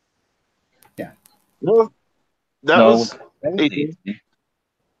 Yeah. No, that was I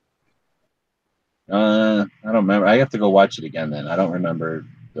don't remember. I have to go watch it again then. I don't remember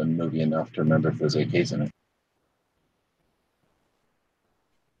the movie enough to remember if there's AKs in it.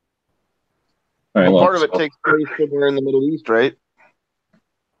 All right, well, part of it takes place somewhere in the Middle East, right?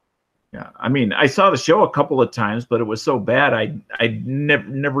 Yeah, I mean, I saw the show a couple of times, but it was so bad I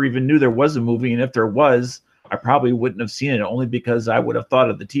never even knew there was a movie, and if there was, I probably wouldn't have seen it, only because I would have thought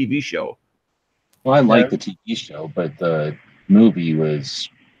of the TV show. Well, I like the TV show, but the movie was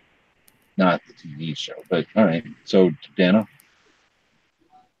not the TV show. But all right, so Dano,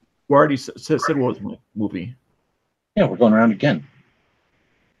 we already said what was my movie. Yeah, we're going around again.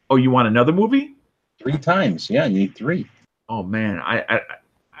 Oh, you want another movie? 3 times. Yeah, you need 3. Oh man,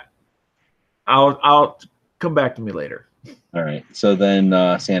 I'll come back to me later. All right. So then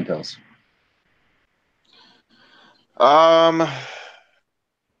Santos. I'm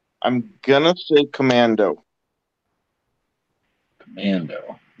gonna say Commando.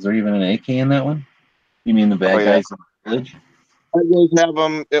 Commando. Is there even an AK in that one? You mean the bad guys in the village? I always have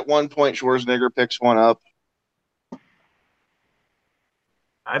them at one point. Schwarzenegger picks one up.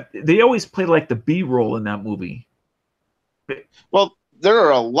 They always play like the B role in that movie. Well, there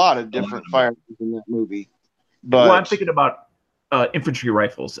are a lot of different firearms in that movie. But I'm thinking about infantry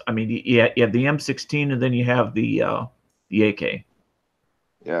rifles. I mean, you have the M16, and then you have the AK.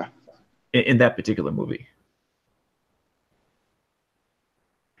 Yeah. In that particular movie.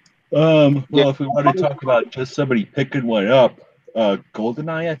 Well, if we want to talk about just somebody picking one up,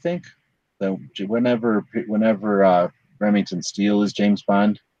 GoldenEye, I think. Whenever Remington Steele is James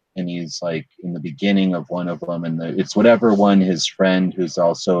Bond, and he's like in the beginning of one of them, and it's whatever one his friend, who's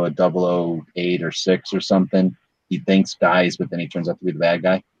also a 008 or 6 or something, he thinks dies, but then he turns out to be the bad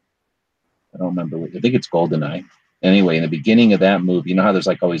guy. I don't remember. I think it's GoldenEye. Anyway, in the beginning of that movie, you know how there's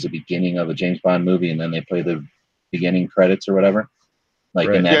like always a beginning of a James Bond movie, and then they play the beginning credits or whatever. Like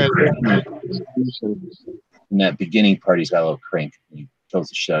in that beginning part, he's got a little crank. He kills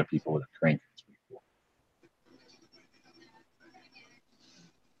the shit out of people with a crank. It's pretty cool.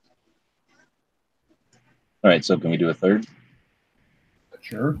 All right, so can we do a third?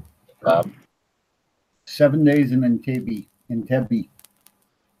 Sure. Um, 7 days in Entebbe.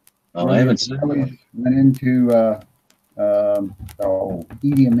 oh, I haven't seen Israelis went into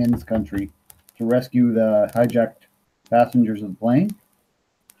Idi Amin's country to rescue the hijacked passengers of the plane.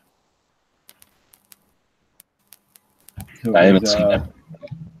 So I haven't seen that.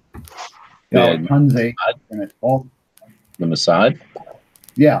 Hanze, and it all. The Mossad?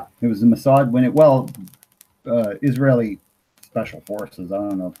 Yeah, it was the Mossad when Israeli special forces. I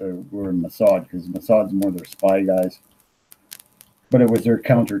don't know if they were in Mossad because Mossad's more their spy guys, but it was their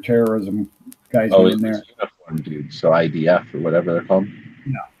counterterrorism guys Oh, went it in was there. uniform dude. So IDF or whatever they're called.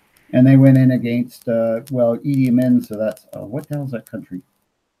 Yeah, and they went in against Idi Amin. So that's what the hell is that country?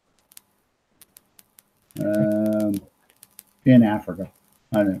 In Africa.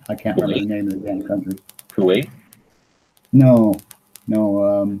 I can't remember the name of the damn country. Kuwait? No.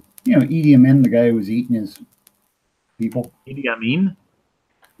 Idi Amin, the guy who was eating his people. Idi Amin?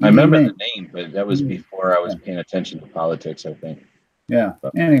 I remember the name, but that was before I was paying attention to politics, I think. Yeah.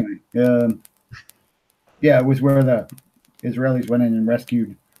 Anyway, it was where the Israelis went in and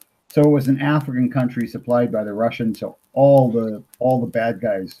rescued. So it was an African country supplied by the Russians. So all the bad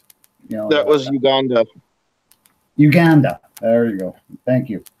guys, That was Uganda. Uganda. There you go. Thank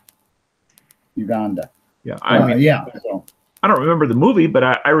you. Uganda. Yeah. So I don't remember the movie, but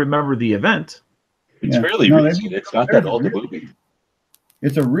I remember the event. It's fairly recent. It's not that old a movie.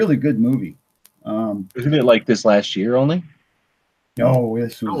 It's a really good movie. Isn't it like this last year only? No,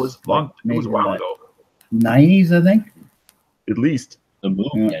 this was long. It was a while ago. 90s, I think. At least the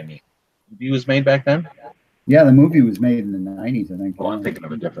movie. I mean, the movie was made back then. Yeah, the movie was made in the 90s, I think. Oh, I'm thinking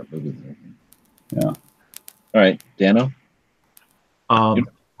of a different movie. Yeah. All right, Dano.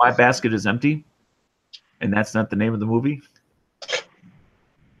 My Basket is Empty, and that's not the name of the movie.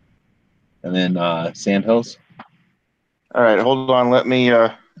 And then Sandhills. All right, hold on. Let me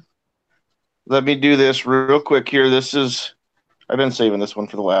do this real quick here. I've been saving this one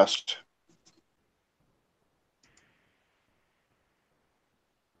for the last.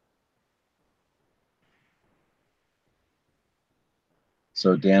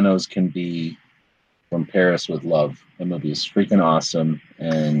 So Dano's can be From Paris with Love. The movie is freaking awesome,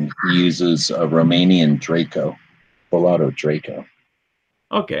 and he uses a Romanian Draco, full auto Draco.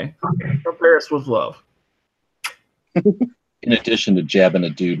 Okay. From Paris with Love. In addition to jabbing a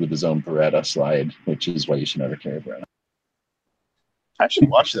dude with his own Beretta slide, which is why you should never carry a Beretta. I should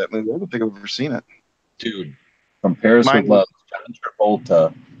watch that movie. I don't think I've ever seen it. Dude, From Paris with Love, John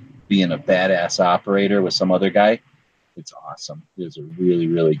Travolta being a badass operator with some other guy. It's awesome. It was a really,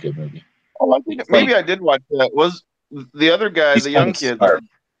 really good movie. Oh, I think maybe I did watch that. Was the other guy, the young kid,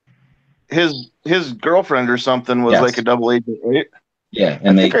 his girlfriend or something was like a double agent, right? Yeah,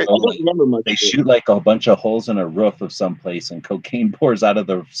 and I don't remember much. They shoot like a bunch of holes in a roof of some place, and cocaine pours out of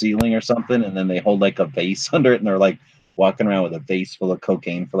the ceiling or something, and then they hold like a vase under it, and they're like walking around with a vase full of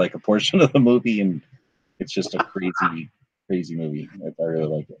cocaine for like a portion of the movie, and it's just a crazy, crazy movie. I really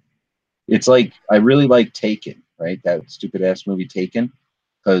like it. It's like I really like Taken, right? That stupid ass movie Taken,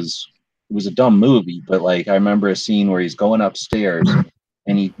 because it was a dumb movie, but like I remember a scene where he's going upstairs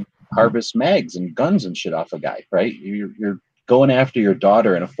and he harvests mags and guns and shit off a guy, right? You're going after your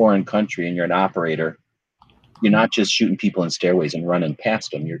daughter in a foreign country and you're an operator. You're not just shooting people in stairways and running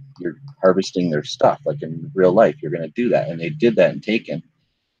past them. You're harvesting their stuff. Like in real life, you're going to do that. And they did that in Taken.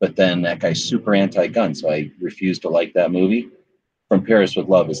 But then that guy's super anti-gun, so I refuse to like that movie. From Paris with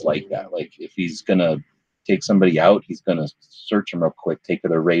Love is like that. Like if he's going to take somebody out, he's going to search them real quick, take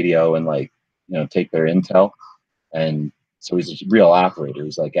their radio and like, take their intel. And so he's a real operator.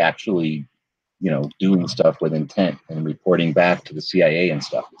 He's like actually doing stuff with intent and reporting back to the CIA and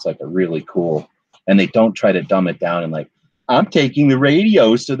stuff. It's like a really cool, and they don't try to dumb it down and like, I'm taking the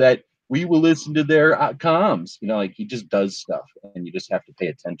radio so that we will listen to their comms. Like he just does stuff, and you just have to pay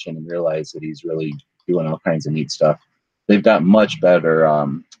attention and realize that he's really doing all kinds of neat stuff. They've got much better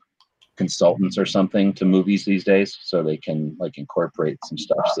consultants or something to movies these days, so they can like incorporate some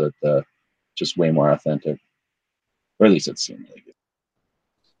stuff so that just way more authentic, or at least it seems like it.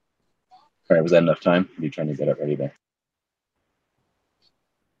 All right, was that enough time? Are you trying to get it ready there?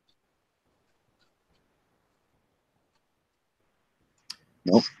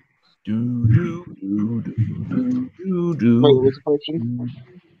 Nope.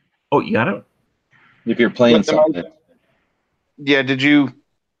 Oh, you got it? If you're playing something. Yeah, did you?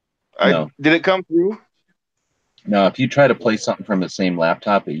 No. Did it come through? No, if you try to play something from the same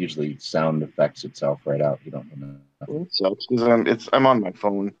laptop, it usually sound effects itself right out. You don't know. Well, it sucks because I'm on my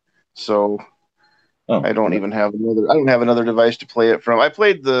phone, so I don't even have another. I don't have another device to play it from. I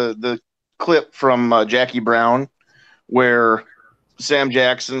played the clip from Jackie Brown, where Sam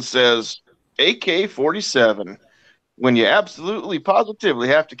Jackson says AK-47. When you absolutely positively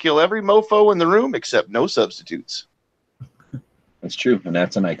have to kill every mofo in the room except no substitutes. That's true, and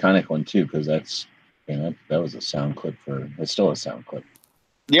that's an iconic one too, because that's that was a sound clip for. It's still a sound clip.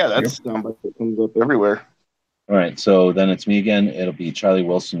 Yeah, that's soundbite that comes up everywhere. All right, so then it's me again. It'll be Charlie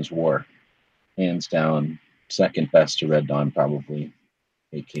Wilson's War, hands down, second best to Red Dawn, probably.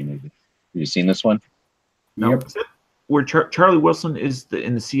 AK movie. Have you seen this one? No. Yep. Where Charlie Wilson is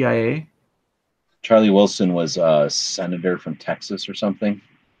in the CIA? Charlie Wilson was a senator from Texas or something.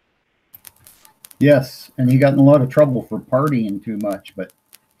 Yes, and he got in a lot of trouble for partying too much, but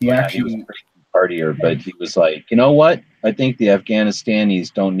he was actually a pretty good partier, but he was like, you know what? I think the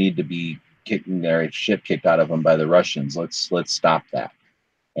Afghanistanis don't need to be kicking their shit kicked out of them by the Russians. Let's stop that.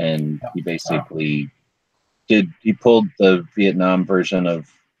 And he basically he pulled the Vietnam version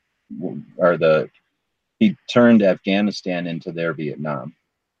of, he turned Afghanistan into their Vietnam.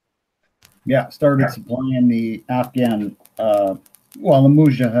 Yeah, started supplying the Afghan, the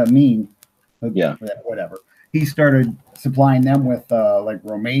Mujahideen, whatever. He started supplying them with like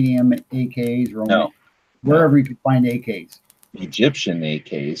Romanian AKs, wherever he could find AKs. Egyptian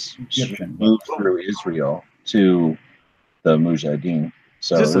AKs moved through Israel to the Mujahideen.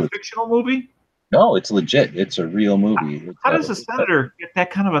 So is this a fictional movie? No, it's legit. It's a real movie. How does a senator get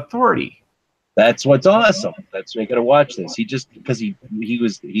that kind of authority? That's what's awesome. That's why you got to watch this. He just because he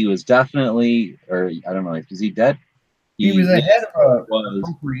was definitely, or I don't know, is he dead? He was the head of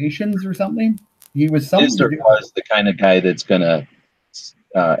appropriations or something. He was something. Was the kind of guy that's gonna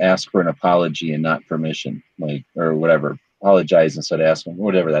ask for an apology and not permission, like or whatever. Apologize instead of asking,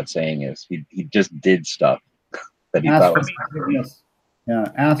 whatever that saying is. He just did stuff that he thought was.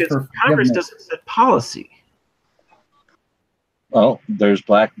 Yeah, ask for Congress doesn't set policy. Well, there's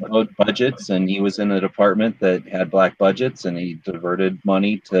black budgets, and he was in a department that had black budgets, and he diverted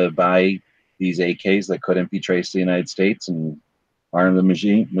money to buy these AKs that couldn't be traced to the United States and arm the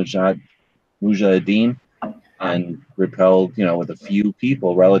Mujahideen and repelled, with a few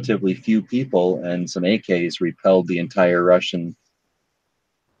people, relatively few people, and some AKs repelled the entire Russian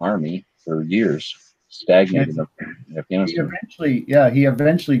army for years. Stagnated in Afghanistan. He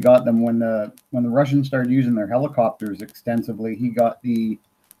eventually got them when the Russians started using their helicopters extensively. He got the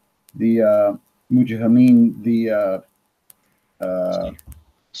Mujahideen, the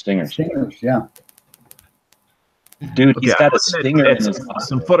Stingers. Yeah. Dude, he's got a stinger in his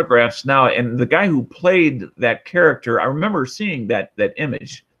some photographs now, and the guy who played that character, I remember seeing that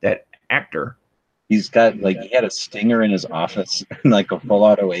image, that actor. He's got he had a stinger in his office, like a full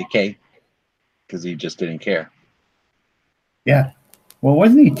auto AK. Because he just didn't care. Yeah. Well,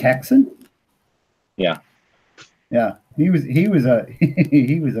 wasn't he Texan? Yeah. Yeah. He was a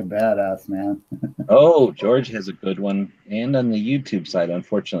he was a badass man. Oh, George has a good one. And on the YouTube side,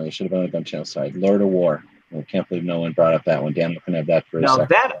 unfortunately, it should have been on the Gun Channel side. Lord of War. I can't believe no one brought up that one. Dan, we can have that for a second. Now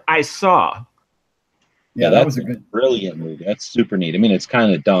that I saw. Yeah, that was a brilliant movie. That's super neat. I mean, it's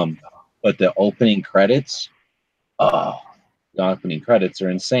kind of dumb, but the opening credits, the opening credits are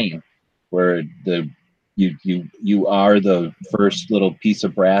insane. Where you are the first little piece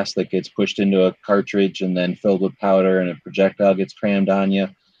of brass that gets pushed into a cartridge and then filled with powder, and a projectile gets crammed on you.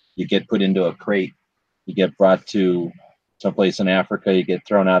 You get put into a crate. You get brought to someplace in Africa. You get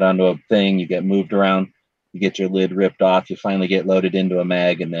thrown out onto a thing. You get moved around. You get your lid ripped off. You finally get loaded into a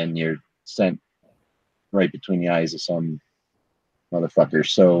mag, and then you're sent right between the eyes of some motherfucker.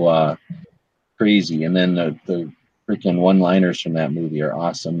 So crazy. And then the freaking one-liners from that movie are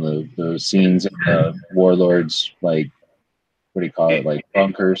awesome. The scenes in the warlords, what do you call it,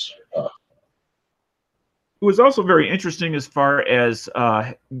 bunkers. It was also very interesting as far as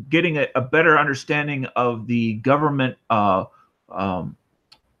getting a better understanding of the government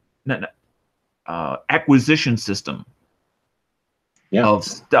acquisition system of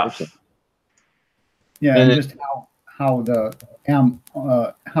stuff. Yeah, and just how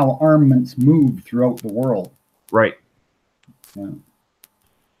armaments move throughout the world. Right. Yeah.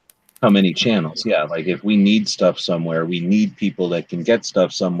 How many channels? Yeah, if we need stuff somewhere, we need people that can get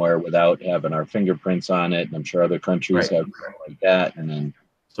stuff somewhere without having our fingerprints on it. And I'm sure other countries have like that. And then,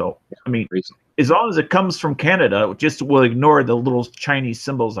 I mean, as long as it comes from Canada, we'll ignore the little Chinese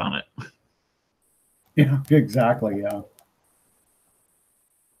symbols on it. Yeah, exactly. Yeah.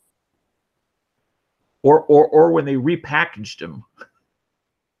 Or when they repackaged them.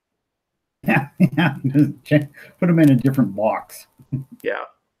 Yeah, just put them in a different box. Yeah.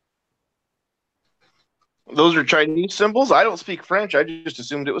 Those are Chinese symbols? I don't speak French. I just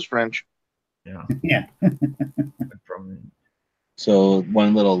assumed it was French. Yeah. Yeah. So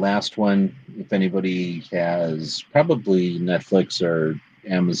one little last one, if anybody has probably Netflix or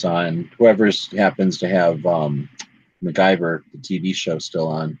Amazon, whoever happens to have MacGyver, the TV show, still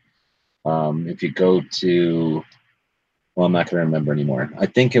on. If you go to, well, I'm not going to remember anymore. I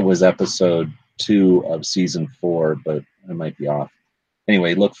think it was episode 2 of season 4, but I might be off.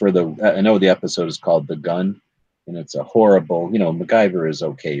 Anyway, look for I know the episode is called The Gun, and it's a horrible, MacGyver is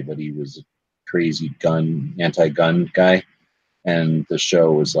okay, but he was a crazy anti-gun guy. And the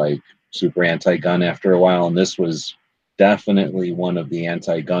show was like super anti-gun after a while, and this was definitely one of the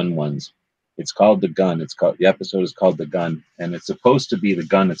anti-gun ones. It's called The Gun. The episode is called The Gun, and it's supposed to be the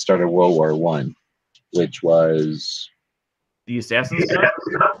gun that started World War One, which was the Assassin's Gun.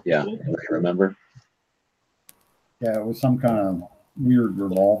 Yeah, I remember. Yeah, it was some kind of weird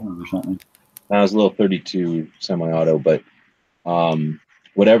revolver or something. That was a little 32 semi-auto, but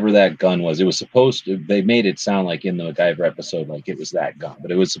whatever that gun was, it was supposed to, they made it sound like in the MacGyver episode, like it was that gun, but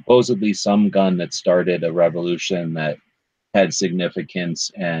it was supposedly some gun that started a revolution that had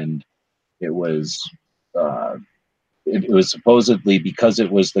significance. And it was supposedly, because it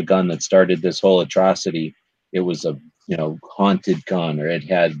was the gun that started this whole atrocity, it was a, haunted gun, or it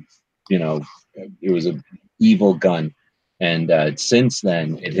had, it was an evil gun. And since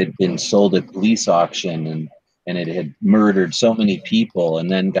then it had been sold at police auction, and it had murdered so many people, and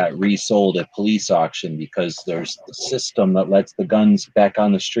then got resold at police auction because there's the system that lets the guns back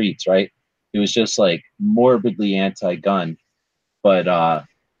on the streets, right? It was just like morbidly anti-gun. But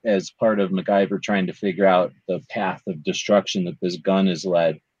as part of MacGyver trying to figure out the path of destruction that this gun has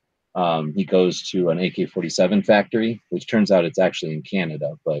led, he goes to an AK-47 factory, which turns out it's actually in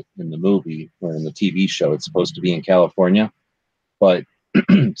Canada, but in the movie or in the TV show, it's supposed to be in California. But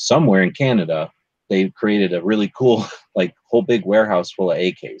somewhere in Canada, they created a really cool, like, whole big warehouse full of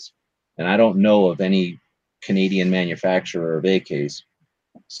AKs. And I don't know of any Canadian manufacturer of AKs.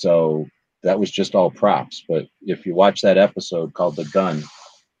 So that was just all props. But if you watch that episode called The Gun,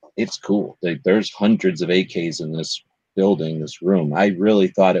 it's cool. There's hundreds of AKs in this building, this room. I really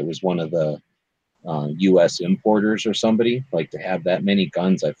thought it was one of the U.S. importers or somebody, like, to have that many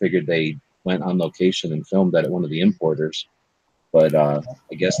guns. I figured they went on location and filmed that at one of the importers. But I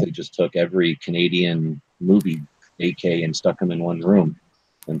guess they just took every Canadian movie AK and stuck them in one room.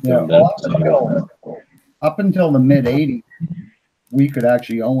 And up until the mid 80s, we could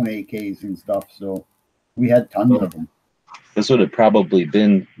actually own AKs and stuff, so we had tons of them. This would have probably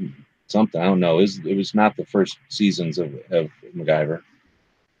been something, I don't know. It was not the first seasons of MacGyver.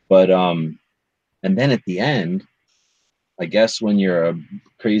 But and then at the end, I guess when you're a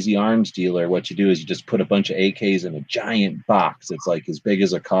crazy arms dealer, what you do is you just put a bunch of AKs in a giant box. It's like as big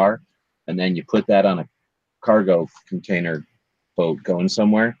as a car. And then you put that on a cargo container boat going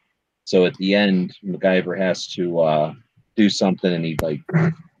somewhere. So at the end, MacGyver has to do something, and he like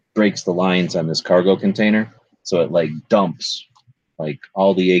breaks the lines on this cargo container. So it like dumps like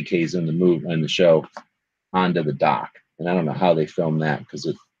all the AKs in the show onto the dock. And I don't know how they filmed that, because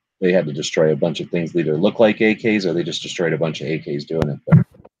they had to destroy a bunch of things that either look like AKs, or they just destroyed a bunch of AKs doing it. But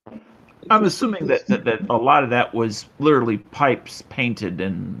I'm assuming that a lot of that was literally pipes painted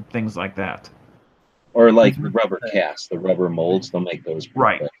and things like that. Or like the rubber casts, the rubber molds, they'll make those.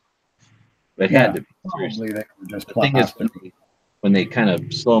 Right. It had to be. Seriously. They were just the thing is, when they kind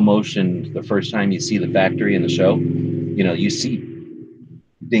of slow motion the first time you see the factory in the show, you see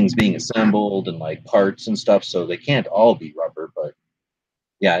things being assembled and like parts and stuff, so they can't all be rubber. But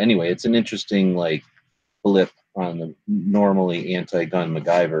yeah, anyway, it's an interesting like blip on the normally anti-gun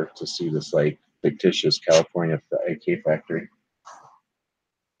MacGyver to see this like fictitious California AK factory.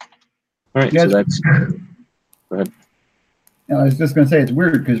 All right, so that's. Go ahead. I was just going to say, it's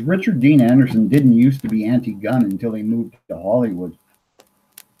weird because Richard Dean Anderson didn't used to be anti-gun until he moved to Hollywood.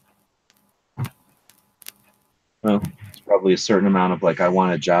 Well, it's probably a certain amount of like, I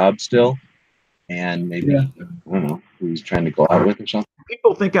want a job still, and maybe I don't know who he's trying to go out with or something.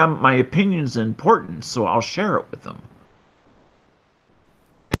 People think my opinion's important, so I'll share it with them.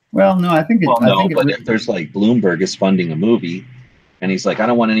 Well, no, I think. If there's like Bloomberg is funding a movie, and he's like, I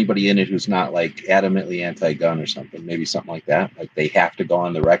don't want anybody in it who's not like adamantly anti-gun or something. Maybe something like that. Like they have to go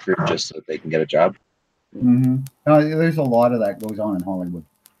on the record just so that they can get a job. Mm-hmm. There's a lot of that goes on in Hollywood.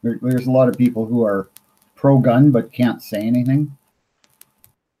 There's a lot of people who are pro-gun but can't say anything.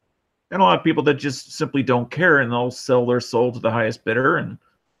 And a lot of people that just simply don't care, and they'll sell their soul to the highest bidder. And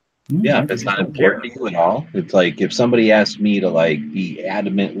yeah, if it's not important to you at all, it's like if somebody asked me to like be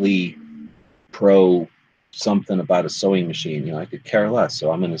adamantly pro something about a sewing machine, I could care less. So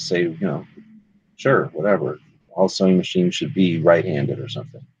I'm going to say, sure, whatever. All sewing machines should be right-handed or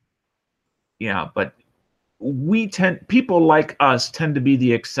something. Yeah, but people like us tend to be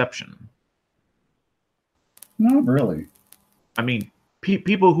the exception. Not really. I mean,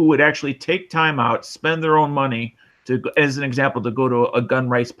 people who would actually take time out, spend their own money to, as an example, to go to a gun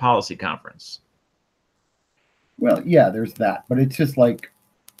rights policy conference. Well, yeah, there's that, but it's just like,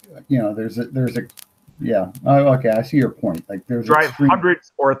 there's a yeah. Oh, okay, I see your point. Like, there's drive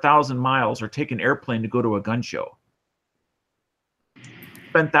hundreds or 1,000 miles or take an airplane to go to a gun show.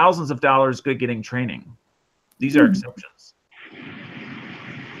 Spend thousands of dollars getting training. These are exceptions.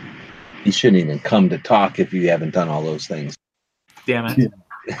 You shouldn't even come to talk if you haven't done all those things. Damn it.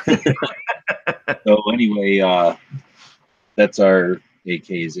 Yeah. So anyway, that's our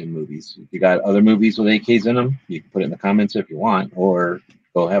AKs in movies. If you got other movies with AKs in them, you can put it in the comments if you want, or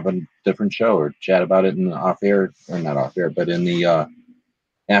go have a different show or chat about it in the off air, or not off air, but in the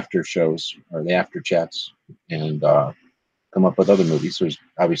after shows or the after chats, and come up with other movies. There's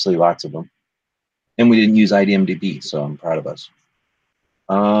obviously lots of them. And we didn't use IDMDB, so I'm proud of us.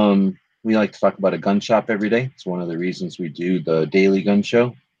 We like to talk about a gun shop every day. It's one of the reasons we do the daily gun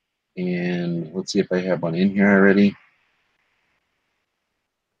show. And let's see if I have one in here already.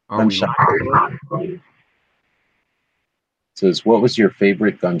 Gun shop. It says, what was your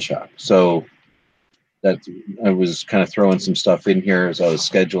favorite gun shop? So that I was kind of throwing some stuff in here as I was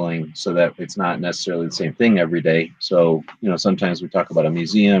scheduling so that it's not necessarily the same thing every day. So, sometimes we talk about a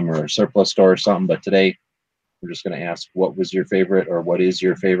museum or a surplus store or something, but today we're just going to ask, what was your favorite, or what is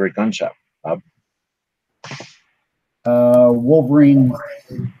your favorite gun shop, Bob? Wolverine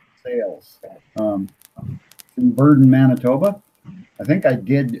Sales in Burden, Manitoba. I think I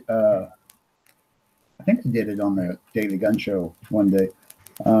did it on the Daily Gun Show one day.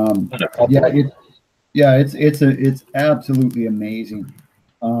 It's absolutely amazing.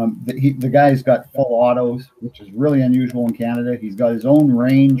 The guy's got full autos, which is really unusual in Canada. He's got his own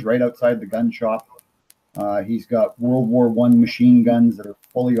range right outside the gun shop. He's got World War I machine guns that are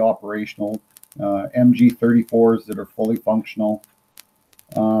fully operational, MG34s that are fully functional.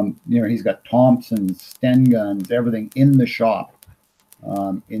 He's got Thompsons, Sten guns, everything in the shop,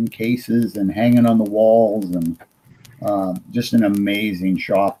 in cases and hanging on the walls, and just an amazing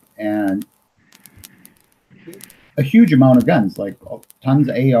shop, and a huge amount of guns, like tons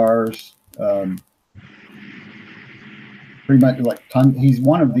of ARs, pretty much like tons. He's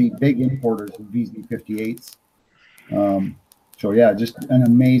one of the big importers of VZ58s. So yeah, just an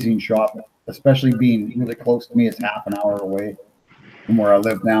amazing shop, especially being really close to me. It's half an hour away from where I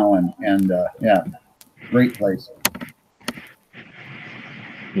live now, and yeah, great place.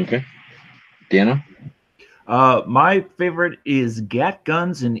 Okay, Dana. My favorite is Gat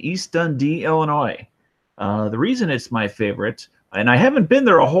Guns in East Dundee, Illinois. The reason it's my favorite, and I haven't been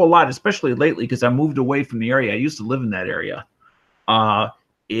there a whole lot, especially lately, because I moved away from the area. I used to live in that area.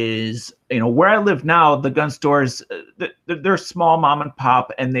 Is where I live now, the gun stores, they're small mom and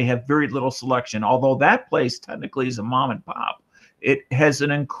pop, and they have very little selection. Although that place technically is a mom and pop, it has an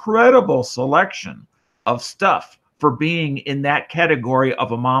incredible selection of stuff for being in that category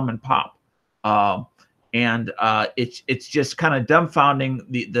of a mom and pop. It's just kind of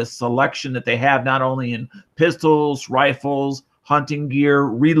dumbfounding the selection that they have, not only in pistols, rifles, hunting gear,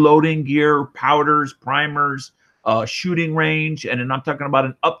 reloading gear, powders, primers, shooting range, and I'm talking about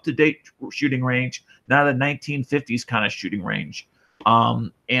an up-to-date shooting range, not a 1950s kind of shooting range.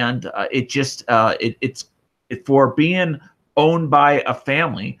 It's for being owned by a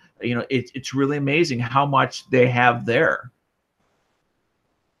family, it's really amazing how much they have there.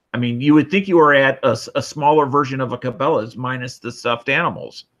 I mean, you would think you were at a smaller version of a Cabela's minus the stuffed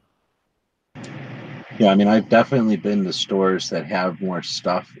animals. Yeah, I mean, I've definitely been to stores that have more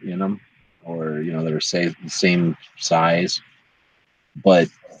stuff in them, or that are say the same size. But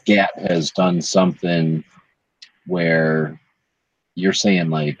Gat has done something where you're saying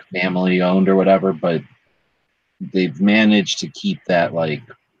like family owned or whatever, but they've managed to keep that like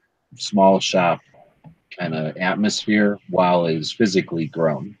small shop kind of atmosphere while it's physically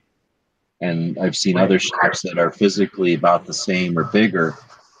grown. And I've seen other shops that are physically about the same or bigger,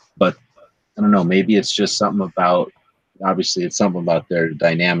 but I don't know, maybe it's just something about, obviously it's something about their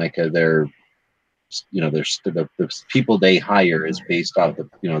dynamic of their, the people they hire is based off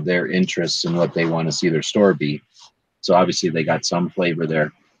of, their interests and what they want to see their store be. So obviously they got some flavor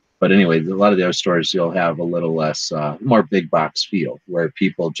there. But anyway, a lot of the other stores, you'll have a little less, more big box feel, where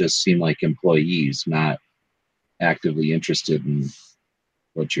people just seem like employees, not actively interested in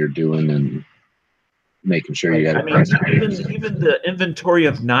what you're doing and making sure you got even the inventory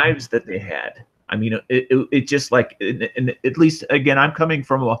of knives that they had. I mean, it just like, and at least again, I'm coming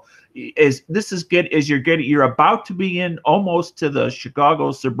from you're about to be in almost to the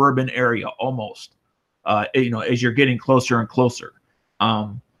Chicago suburban area, almost. as you're getting closer and closer.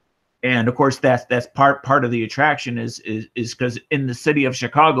 And of course, that's part of the attraction is because in the city of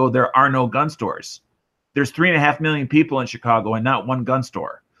Chicago there are no gun stores. There's 3.5 million people in Chicago and not one gun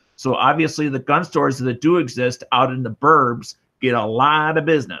store. So obviously, the gun stores that do exist out in the burbs get a lot of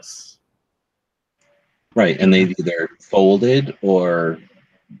business. Right, and they've either folded or,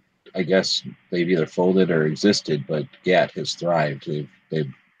 I guess they've either folded or existed, but GAT has thrived. They've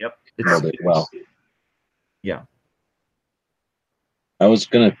held it well. Yeah. I was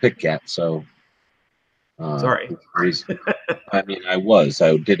gonna pick GAT, so sorry. I mean, I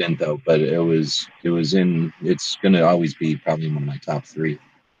didn't though, but it's gonna always be probably one of my top 3.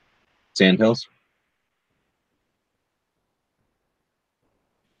 Sandhills.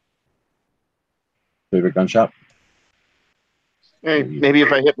 Favorite gun shop? Hey, maybe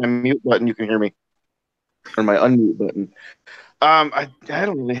if I hit my mute button, you can hear me, or my unmute button. I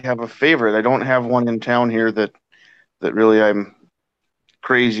don't really have a favorite. I don't have one in town here that really I'm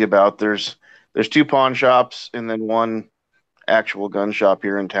crazy about. There's 2 pawn shops and then one actual gun shop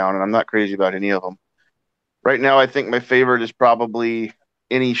here in town, and I'm not crazy about any of them. Right now, I think my favorite is probably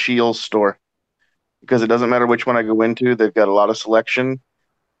any Scheels store, because it doesn't matter which one I go into. They've got a lot of selection,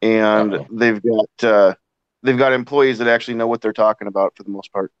 and they've got employees that actually know what they're talking about for the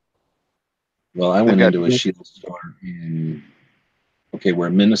most part. Well, I went into a Scheels store where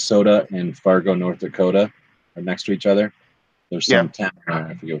Minnesota and Fargo, North Dakota are next to each other. There's some town,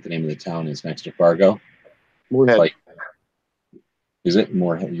 I forget what the name of the town is next to Fargo. Moorhead. Is it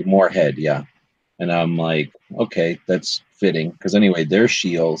Moorhead? Moorhead, yeah. And I'm like, okay, that's fitting. Because anyway, there's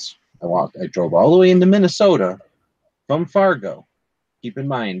Scheels. I drove all the way into Minnesota from Fargo. Keep in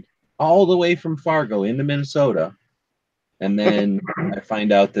mind, all the way from Fargo into Minnesota. And then I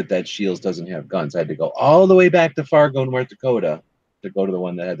find out that Scheels doesn't have guns. I had to go all the way back to Fargo, North Dakota to go to the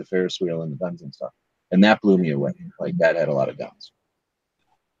one that had the Ferris wheel and the guns and stuff. And that blew me away. Like, that had a lot of guns.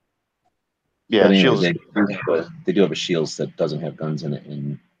 Yeah, anyway, Scheels. They do have a Scheels that doesn't have guns in it,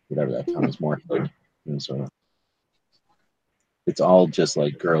 and whatever that town is, Moorhead, Minnesota. It's all just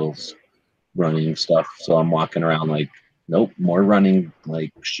like girls running stuff. So I'm walking around like, nope, more running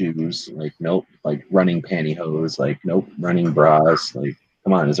like shoes. Like, nope, like running pantyhose. Like, nope, running bras. Like,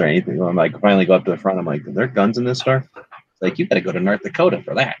 come on, is there anything? I'm like, finally go up to the front. I'm like, are there guns in this store? It's like, you got to go to North Dakota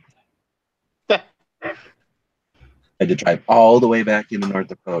for that. I had to drive all the way back into North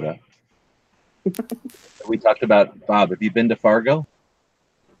Dakota. We talked about, Bob, have you been to Fargo?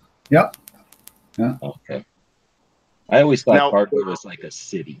 Yep. Yeah. Okay. I always thought Fargo was like a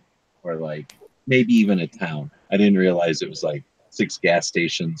city or like maybe even a town. I didn't realize it was like 6 gas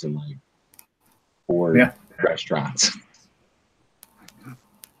stations and like 4 restaurants.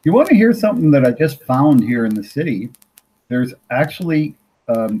 You want to hear something that I just found here in the city? There's actually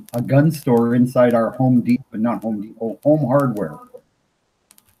a gun store inside our Home Hardware.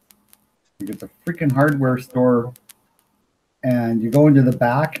 It's a freaking hardware store, and you go into the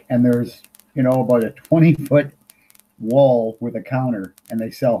back, and there's about a 20-foot wall with a counter, and they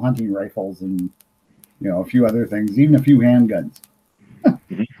sell hunting rifles and a few other things, even a few handguns.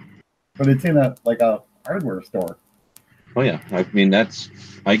 But it's in a hardware store. Oh yeah, I mean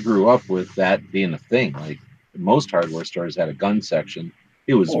I grew up with that being a thing. Like, most hardware stores had a gun section.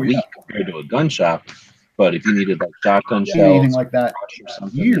 It was weak compared to a gun shop, but if you needed like shotgun shells, anything like that,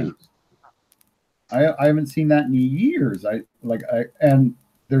 years. I haven't seen that in years. And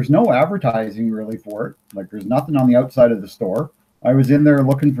there's no advertising really for it. Like, there's nothing on the outside of the store. I was in there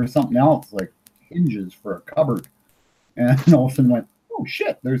looking for something else, like hinges for a cupboard, and all of a sudden went, oh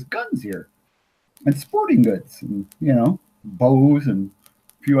shit, there's guns here, and sporting goods, and bows and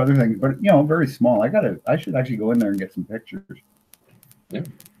a few other things, but very small. I should actually go in there and get some pictures. Yeah.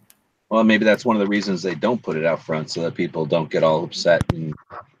 Well, maybe that's one of the reasons they don't put it out front, so that people don't get all upset and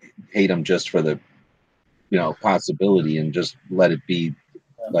hate them just for the possibility, and just let it be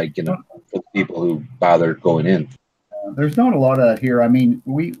like for the people who bother going in. There's not a lot of that here. I mean,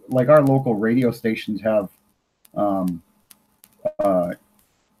 we like our local radio stations have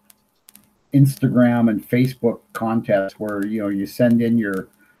Instagram and Facebook contests where you send in your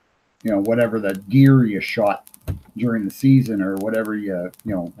whatever the deer you shot during the season, or whatever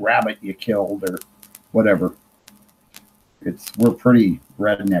rabbit you killed, or whatever. We're pretty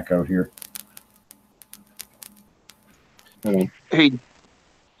redneck out here. Hey,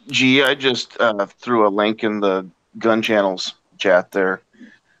 G, I just threw a link in the Gun Channels chat there.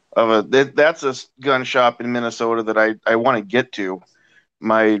 That's a gun shop in Minnesota that I want to get to.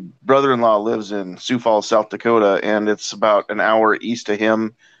 My brother-in-law lives in Sioux Falls, South Dakota, and it's about an hour east of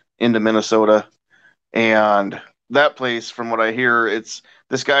him into Minnesota. And that place, from what I hear,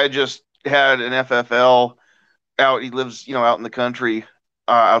 this guy just had an FFL out. He lives, out in the country,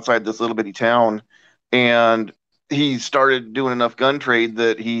 outside this little bitty town, and he started doing enough gun trade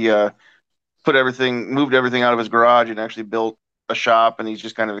that he moved everything out of his garage and actually built a shop, and he's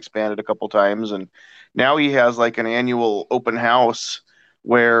just kind of expanded a couple times. And now he has like an annual open house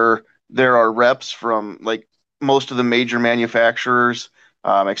where there are reps from like most of the major manufacturers,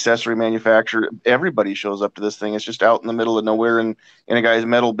 accessory manufacturer. Everybody shows up to this thing. It's just out in the middle of nowhere in a guy's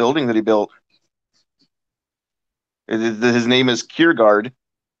metal building that he built. His name is Kiergaard,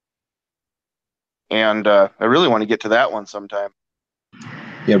 and I really want to get to that one sometime.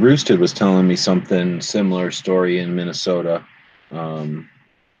 Yeah, Roosted was telling me something similar story in Minnesota,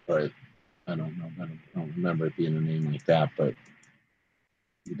 but I don't know. I don't remember it being a name like that, but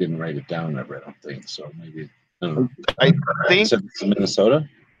he didn't write it down ever, I don't think. So maybe, I don't know. I think it's Minnesota.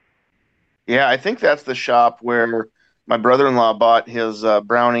 Yeah, I think that's the shop where my brother-in-law bought his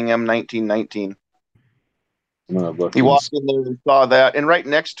Browning M1919. He walked in there and saw that, and right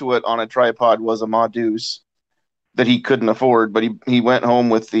next to it on a tripod was a Modus that he couldn't afford, but he went home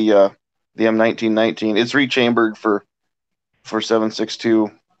with the M1919. It's rechambered for 7.62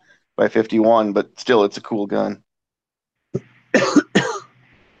 by 51, but still, it's a cool gun.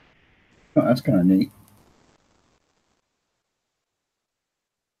 Oh, that's kind of neat.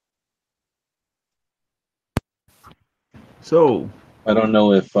 So I don't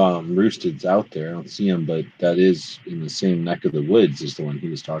know if Roosted's out there. I don't see him, but that is in the same neck of the woods as the one he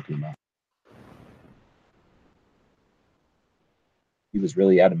was talking about. He was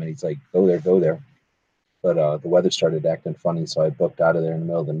really adamant. He's like, go there, go there. But the weather started acting funny, so I booked out of there in the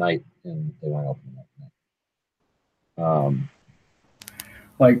middle of the night, and they weren't open that night.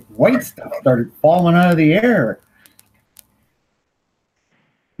 Like white stuff started falling out of the air.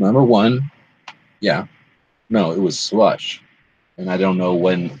 Number one, yeah. No, it was slush. And I don't know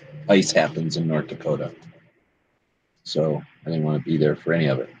when ice happens in North Dakota. So I didn't want to be there for any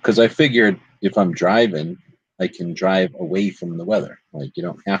of it. Because I figured if I'm driving, I can drive away from the weather. Like, you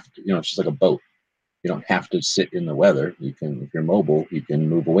don't have to, it's just like a boat. You don't have to sit in the weather. You can, if you're mobile, you can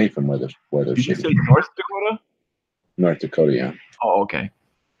move away from weather. Did you say North Dakota? North Dakota, yeah. Oh, okay.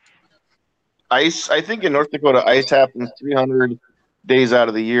 Ice, I think in North Dakota, ice happens 300 days out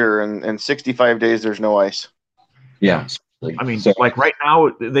of the year, and 65 days there's no ice. Yeah. I mean, like right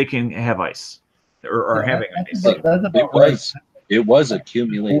now, they can have ice or having ice. It was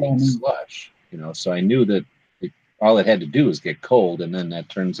accumulating slush, so I knew that all it had to do was get cold, and then that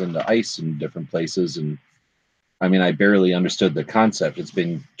turns into ice in different places. And I mean, I barely understood the concept. It's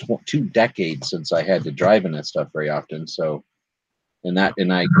been 2 decades since I had to drive in that stuff very often. So, and I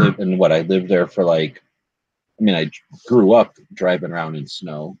lived there for I grew up driving around in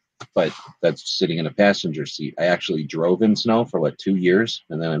snow, but that's sitting in a passenger seat. I actually drove in snow for 2 years,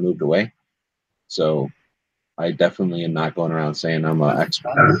 and then I moved away. So I definitely am not going around saying I'm an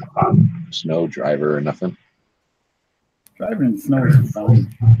expert snow driver or nothing. Driving in snow is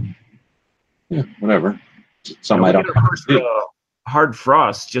fun. Yeah, whatever. Something I don't do. Hard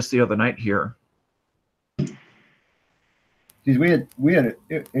frost just the other night here. Geez,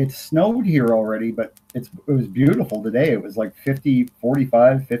 it snowed here already, but it was beautiful today. It was like 50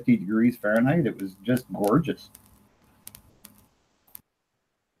 degrees Fahrenheit. It was just gorgeous.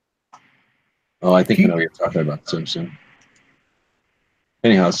 Oh, I think I know what you're talking about, Simpson.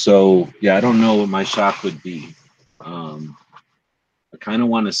 Anyhow, so yeah, I don't know what my shop would be. I kind of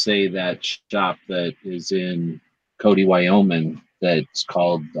want to say that shop that is in Cody, Wyoming, that's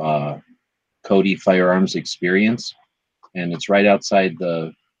called Cody Firearms Experience, and it's right outside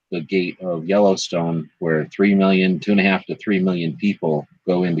the gate of Yellowstone, where 2.5 to 3 million people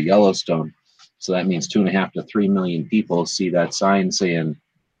go into Yellowstone. So that means 2.5 to 3 million people see that sign saying,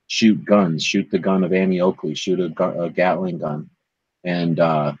 "Shoot guns, shoot the gun of Annie Oakley, shoot a Gatling gun." And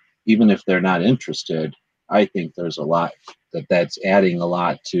even if they're not interested, I think there's a lot that's adding a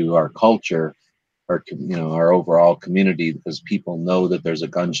lot to our culture, our overall community, because people know that there's a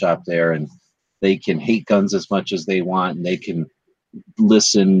gun shop there, and they can hate guns as much as they want, and they can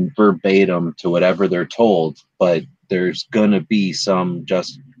listen verbatim to whatever they're told, but there's gonna be some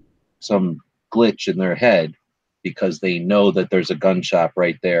glitch in their head because they know that there's a gun shop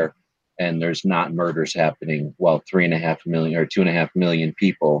right there, and there's not murders happening while 3.5 million or 2.5 million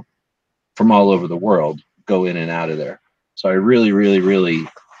people from all over the world go in and out of there. So I really, really, really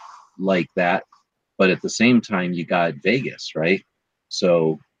like that. But at the same time, you got Vegas, right?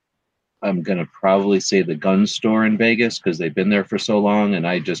 So I'm going to probably say the gun store in Vegas, because they've been there for so long, and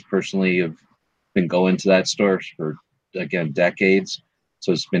I just personally have been going to that store for, again, decades.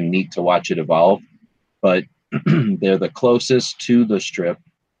 So it's been neat to watch it evolve. But they're the closest to the Strip.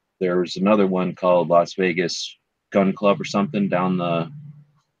 There's another one called Las Vegas Gun Club or something down on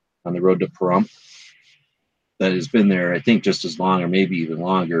the road to Pahrump that has been there, I think, just as long or maybe even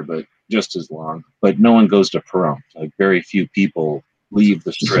longer, but just as long. But no one goes to Pahrump. Like, very few people leave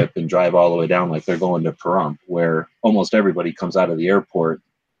the strip and drive all the way down like they're going to Pahrump, where almost everybody comes out of the airport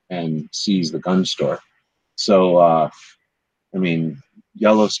and sees the gun store. So, I mean,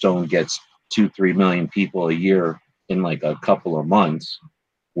 Yellowstone gets 2-3 million people a year in like a couple of months,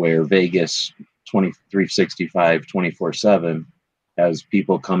 where Vegas 365 24/7 has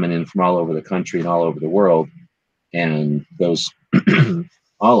people coming in from all over the country and all over the world, and those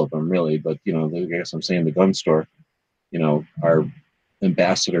all of them really, but I guess I'm saying the gun store, are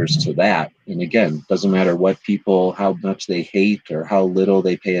ambassadors to that. And again, doesn't matter what people, how much they hate or how little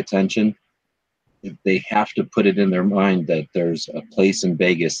they pay attention, they have to put it in their mind that there's a place in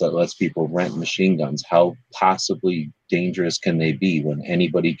Vegas that lets people rent machine guns. How possibly dangerous can they be when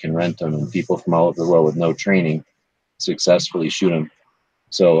anybody can rent them and people from all over the world with no training successfully shoot them?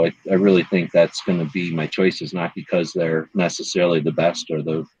 So I really think that's going to be my choices, not because they're necessarily the best or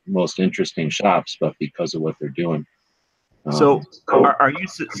the most interesting shops, but because of what they're doing. So are you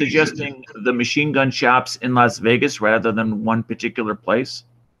suggesting the machine gun shops in Las Vegas rather than one particular place?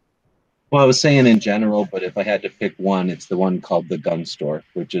 Well, I was saying in general, but if I had to pick one, it's the one called the Gun Store,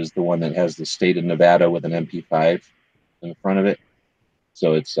 which is the one that has the state of Nevada with an MP5 in the front of it.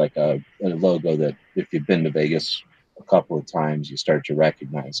 So it's like a logo that if you've been to Vegas a couple of times, you start to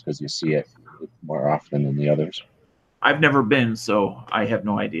recognize because you see it more often than the others. I've never been, so I have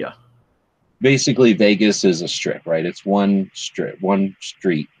no idea. Basically, Vegas is a strip, right? It's one strip, one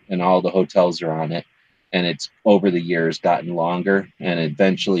street, and all the hotels are on it. And it's over the years gotten longer, and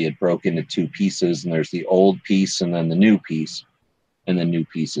eventually it broke into two pieces. And there's the old piece and then the new piece. And the new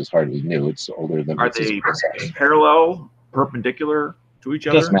piece is hardly new. It's older than. Are they parallel, perpendicular to each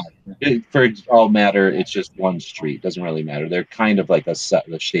other? Doesn't matter. For all matter, it's just one street. Doesn't really matter. They're kind of like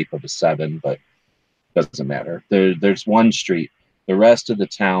the shape of a 7, but doesn't matter. There's one street. The rest of the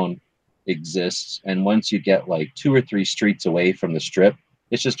town exists, and once you get like 2 or 3 streets away from the strip,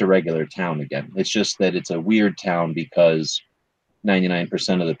 it's just a regular town again. It's just that it's a weird town because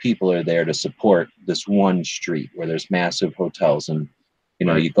 99% of the people are there to support this one street where there's massive hotels. And,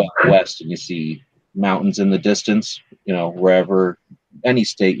 you go west and you see mountains in the distance, wherever, any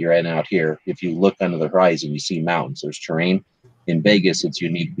state you're in out here, if you look under the horizon, you see mountains, there's terrain. In Vegas, it's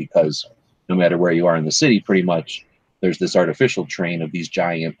unique because no matter where you are in the city, pretty much there's this artificial terrain of these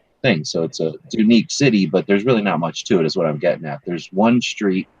giant thing. So it's a unique city, but there's really not much to it is what I'm getting at. There's one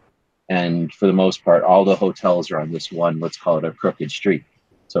street, and for the most part, all the hotels are on this one, let's call it a crooked street.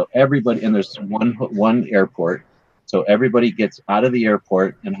 So everybody, and there's one airport. So everybody gets out of the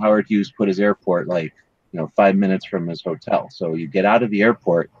airport, and Howard Hughes put his airport 5 minutes from his hotel. So you get out of the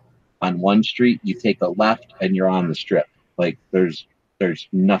airport on one street, you take a left, and you're on the strip. Like there's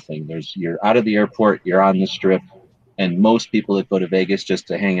nothing. You're out of the airport, you're on the strip. And most people that go to Vegas just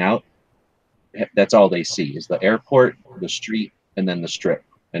to hang out, that's all they see is the airport, the street, and then the strip,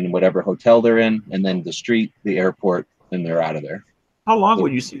 and whatever hotel they're in, and then the street, the airport, and they're out of there. How long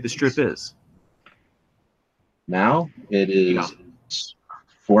would you say the strip is? Now it is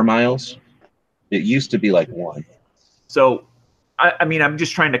 4 miles. It used to be like 1. So, I mean, I'm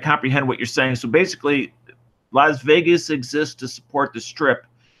just trying to comprehend what you're saying. So basically, Las Vegas exists to support the strip,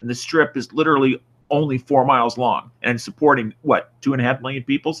 and the strip is literally only 4 miles long and supporting what, 2.5 million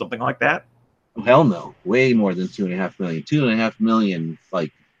people, something like that? Oh, hell no, way more than 2.5 million. 2.5 million,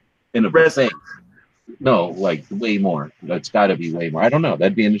 like in a buffet. No, like way more. That's got to be way more. I don't know.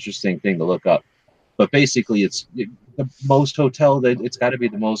 That'd be an interesting thing to look up. But basically, it's the most it's got to be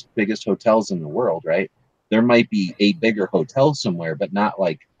the most biggest hotels in the world, right? There might be a bigger hotel somewhere, but not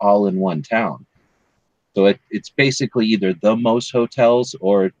like all in one town. So it's basically either the most hotels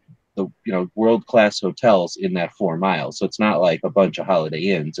or the world-class hotels in that 4 miles. So it's not like a bunch of Holiday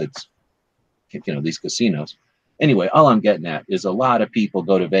Inns. It's these casinos. Anyway, all I'm getting at is a lot of people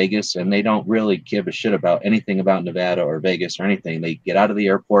go to Vegas and they don't really give a shit about anything about Nevada or Vegas or anything. They get out of the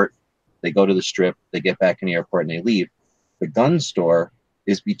airport, they go to the strip, they get back in the airport, and they leave. The gun store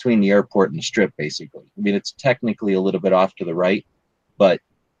is between the airport and the strip, basically. I mean, it's technically a little bit off to the right, but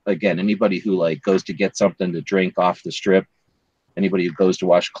again, anybody who goes to get something to drink off the strip, anybody who goes to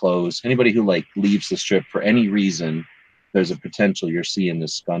wash clothes, anybody who leaves the strip for any reason, there's a potential you're seeing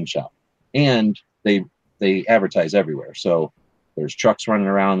this gun shop. And they advertise everywhere. So there's trucks running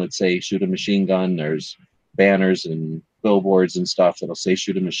around that say shoot a machine gun. There's banners and billboards and stuff that'll say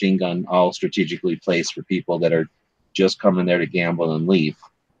shoot a machine gun, all strategically placed for people that are just coming there to gamble and leave.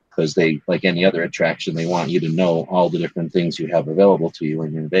 because they, like any other attraction, they want you to know all the different things you have available to you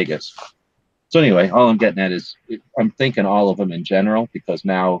when you're in Vegas. So anyway, all I'm getting at is I'm thinking all of them in general, because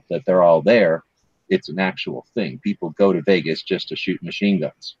now that they're all there, it's an actual thing. People go to Vegas just to shoot machine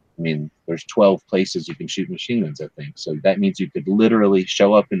guns. I mean, there's 12 places you can shoot machine guns, I think. So that means you could literally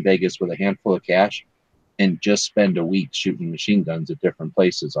show up in Vegas with a handful of cash and just spend a week shooting machine guns at different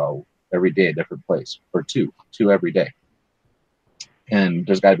places, every day, a different place, or two every day. And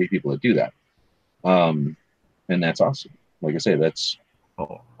there's got to be people that do that. And that's awesome. Like I say, that's.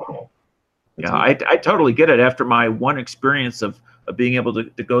 Yeah, I totally get it. After my one experience of being able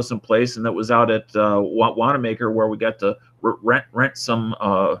to go someplace, and that was out at Wanamaker, where we got to rent some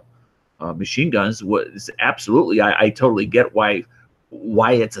machine guns. Was absolutely, I totally get why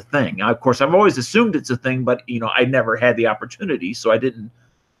it's a thing. Now, of course, I've always assumed it's a thing, but I never had the opportunity, so I didn't.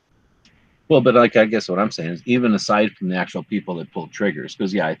 Well, but like, I guess what I'm saying is, even aside from the actual people that pull triggers,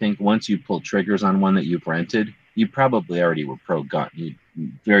 because I think once you pull triggers on one that you've rented, you probably already were pro gun.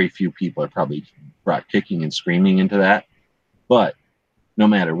 Very few people are probably brought kicking and screaming into that. But no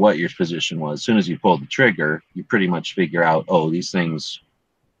matter what your position was, as soon as you pull the trigger, you pretty much figure out, oh, these things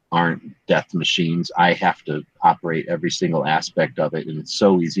aren't death machines. I have to operate every single aspect of it, and it's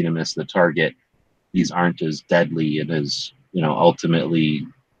so easy to miss the target. These aren't as deadly and as ultimately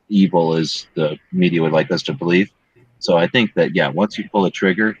evil as the media would like us to believe. So I think that, once you pull a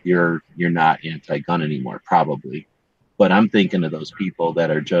trigger, you're not anti-gun anymore, probably. But I'm thinking of those people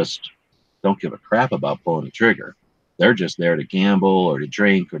that are just don't give a crap about pulling a trigger. They're just there to gamble or to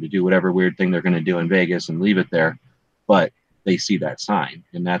drink or to do whatever weird thing they're going to do in Vegas and leave it there. But they see that sign,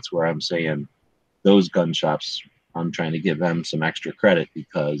 and that's where I'm saying those gun shops, I'm trying to give them some extra credit,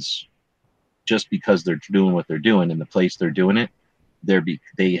 because just because they're doing what they're doing in the place they're doing it,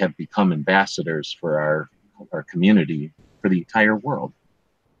 they have become ambassadors for our community, for the entire world.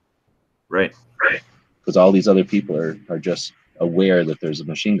 Right. Because all these other people are just aware that there's a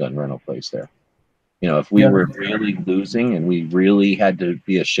machine gun rental place there. If we were really losing and we really had to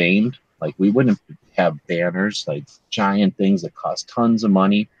be ashamed, like, we wouldn't have banners, like giant things that cost tons of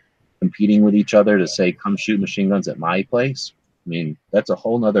money, competing with each other to say, come shoot machine guns at my place. I mean, that's a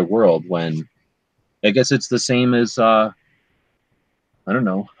whole nother world. When I guess it's the same as I don't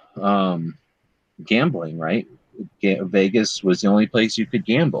know, gambling, right? Vegas was the only place you could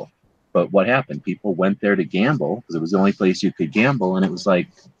gamble. But what happened? People went there to gamble because it was the only place you could gamble. And it was like,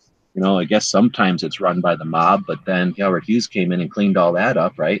 I guess sometimes it's run by the mob, but then Howard Hughes came in and cleaned all that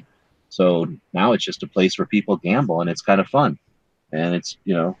up, right? So now it's just a place where people gamble, and it's kind of fun. And it's,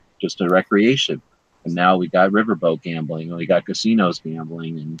 just a recreation. And now we got riverboat gambling, and we got casinos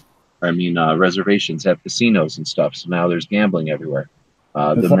gambling, and reservations have casinos and stuff. So now there's gambling everywhere.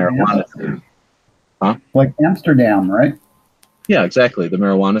 The marijuana thing. Huh? Like Amsterdam, right? Yeah, exactly. The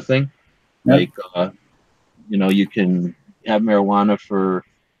marijuana thing. Yep. Like, you can have marijuana for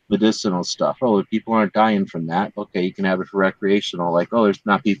medicinal stuff. Oh, if people aren't dying from that, okay, you can have it for recreational. Like, oh, there's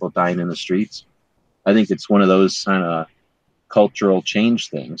not people dying in the streets. I think it's one of those kind of cultural change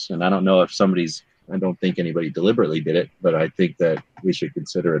things. And I don't know if I don't think anybody deliberately did it, but I think that we should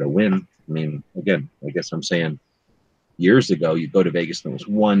consider it a win. I mean, again, I guess I'm saying years ago, you go to Vegas and there was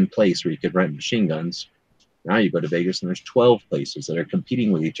one place where you could rent machine guns. Now you go to Vegas and there's 12 places that are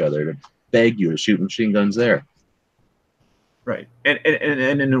competing with each other to beg you to shoot machine guns there. Right. And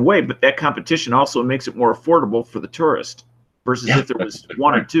in a way, but that competition also makes it more affordable for the tourist versus if there was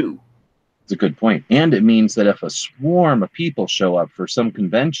one or two. It's a good point. And it means that if a swarm of people show up for some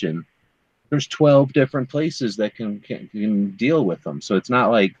convention, there's 12 different places that can deal with them. So it's not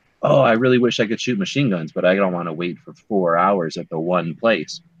like, oh, I really wish I could shoot machine guns, but I don't want to wait for 4 hours at the one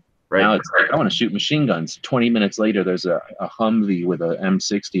place. Right. Now it's like, I want to shoot machine guns. 20 minutes later, there's a Humvee with a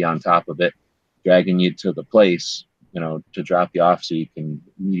M60 on top of it, dragging you to the place, to drop you off so you can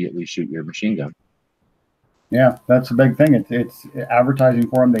immediately shoot your machine gun. Yeah, that's a big thing. It's advertising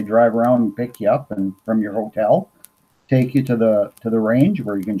for them. They drive around and pick you up and from your hotel, take you to the range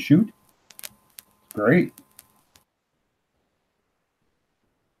where you can shoot. Great.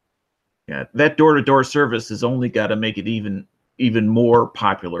 Yeah, that door-to-door service has only got to make it even more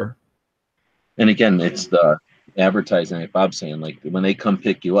popular. And again, it's the advertising, like Bob's saying, like when they come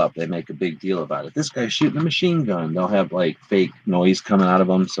pick you up, they make a big deal about it. This guy's shooting a machine gun. They'll have like fake noise coming out of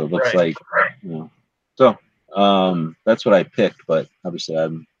them, so it looks like, So that's what I picked. But obviously,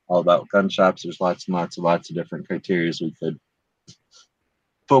 I'm all about gun shops. There's lots of different criteria we could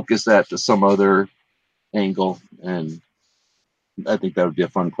focus that to some other angle, and I think that would be a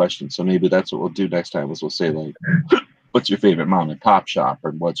fun question. So maybe that's what we'll do next time. Is we'll say, like, what's your favorite mom and pop shop,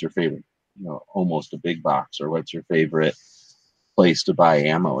 or what's your favorite, almost a big box, or what's your favorite place to buy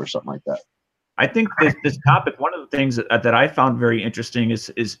ammo or something like that. I think this topic, one of the things that I found very interesting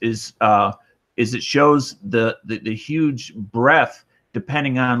is it shows the huge breadth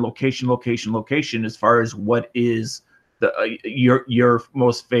depending on location as far as what is your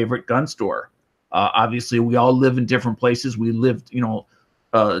most favorite gun store. Obviously, we all live in different places. We lived,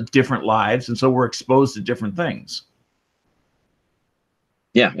 different lives, and so we're exposed to different things.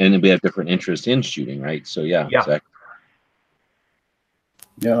 Yeah, and we have different interests in shooting, right? So yeah. Exactly.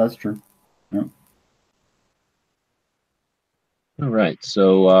 Yeah, that's true. Yeah. All right.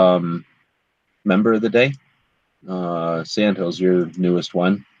 So member of the day, Santos, your newest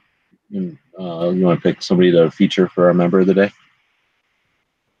one. You want to pick somebody to feature for our member of the day?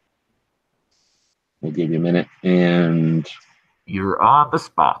 We'll give you a minute, and you're on the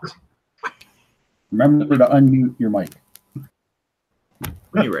spot. Remember to unmute your mic.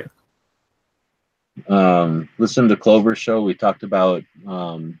 When you're ready. Listen to Clover's show. We talked about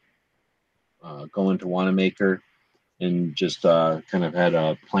going to Wanamaker, and just kind of had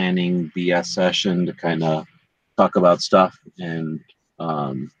a planning BS session to kind of talk about stuff. And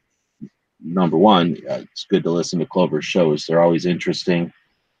number one, it's good to listen to Clover's shows. They're always interesting.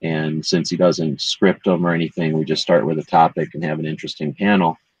 And since he doesn't script them or anything, we just start with a topic and have an interesting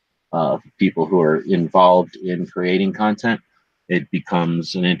panel of people who are involved in creating content. It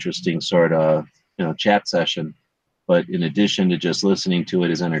becomes an interesting sort of chat session. But in addition to just listening to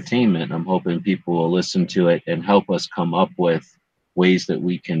it as entertainment, I'm hoping people will listen to it and help us come up with ways that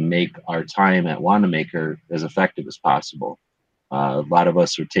we can make our time at Wanamaker as effective as possible. A lot of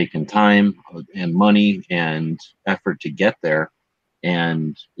us are taking time and money and effort to get there.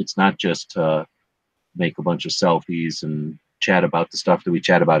 And it's not just to make a bunch of selfies and chat about the stuff that we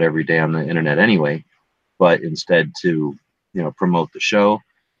chat about every day on the internet anyway, but instead to, promote the show,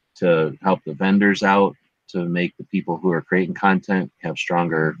 to help the vendors out, to make the people who are creating content have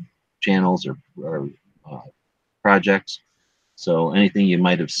stronger channels or projects. So anything you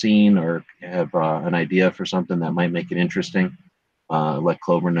might have seen or have an idea for something that might make it interesting, let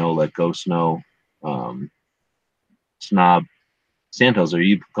Clover know, let Ghost know. Snob, Santos, are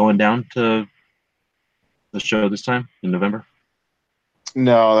you going down to the show this time in November?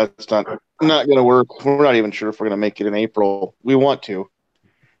 No, that's not going to work. We're not even sure if we're going to make it in April. We want to.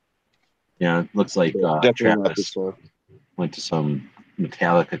 Yeah, it looks like Travis went to some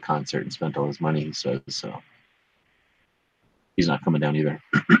Metallica concert and spent all his money, he says, so he's not coming down either.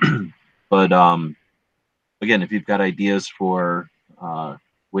 But again, if you've got ideas for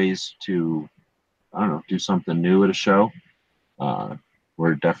ways to, do something new at a show,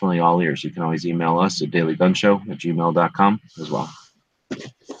 we're definitely all ears. You can always email us at dailygunshow@gmail.com as well.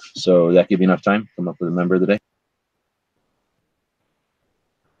 So that give you enough time to come up with a member of the day?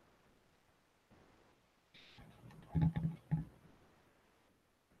 I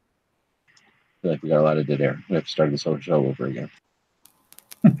feel like we got a lot of dead air. We have to start this whole show over again.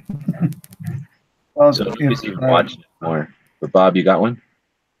 Well, so if watch it more. But Bob, you got one?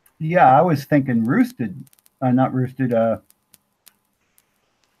 Yeah, I was thinking Roosted. Not Roosted.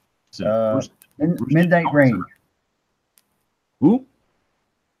 Midnight Rain. Who?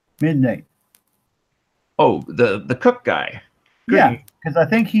 Midnight. Oh, the cook guy. Good. Yeah, because I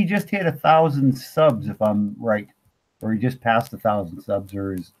think he just hit 1,000 subs, if I'm right, or he just passed 1,000 subs,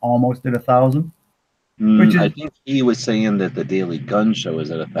 or is almost at 1,000. I think he was saying that the Daily Gun Show is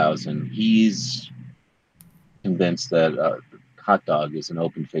at 1,000. He's convinced that hot dog is an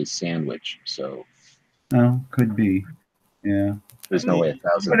open-faced sandwich. So, could be. Yeah. There's no way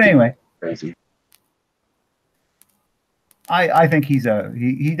 1,000. But anyway, crazy. I think he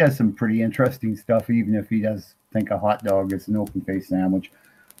does some pretty interesting stuff, even if he does think a hot dog is an open-faced sandwich.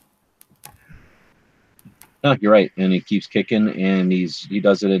 No, you're right, and he keeps kicking, and he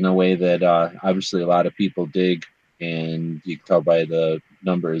does it in a way that obviously a lot of people dig, and you can tell by the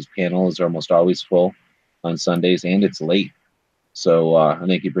number his panels are almost always full on Sundays, and it's late. So I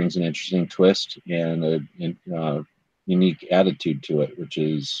think he brings an interesting twist and a unique attitude to it, which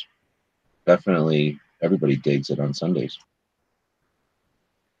is definitely everybody digs it on Sundays.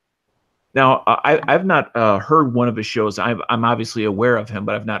 Now, I've not heard one of his shows. I'm obviously aware of him,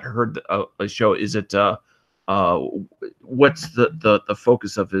 but I've not heard a show. Is it what's the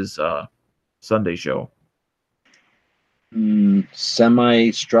focus of his Sunday show?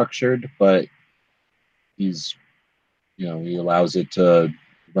 Semi-structured, but he's he allows it to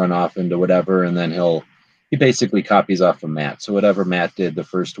run off into whatever, and then he basically copies off of Matt. So whatever Matt did the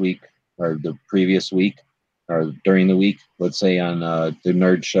first week or the previous week or during the week, let's say on the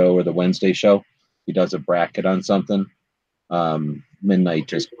Nerd Show or the Wednesday show, he does a bracket on something. Midnight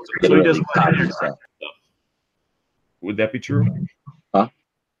just literally copies that. Would that be true? Huh?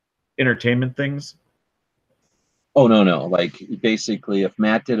 Entertainment things? Oh, no. Like, basically, if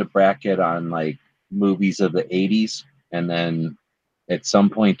Matt did a bracket on, like, movies of the 80s, and then at some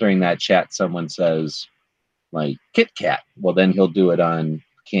point during that chat, someone says, like, Kit Kat, well, then he'll do it on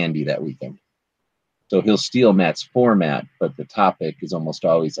candy that weekend. So he'll steal Matt's format, but the topic is almost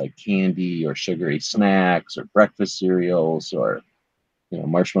always like candy or sugary snacks or breakfast cereals or,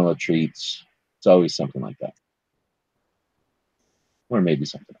 marshmallow treats. It's always something like that. Or maybe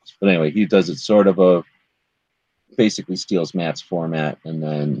something else. But anyway, he does it sort of basically steals Matt's format and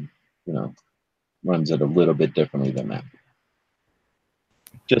then, runs it a little bit differently than that.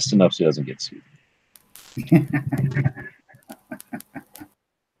 Just enough so he doesn't get sued.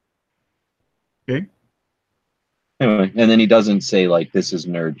 Okay. Anyway, and then he doesn't say like this is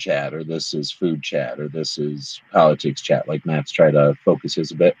nerd chat or this is food chat or this is politics chat. Like Matt's try to focus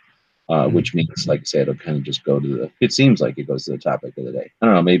his a bit, which means, like I said, it'll kind of just go to it seems like it goes to the topic of the day. I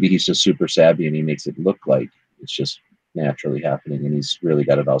don't know, maybe he's just super savvy and he makes it look like it's just naturally happening and he's really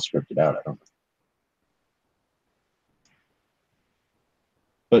got it all scripted out. I don't know.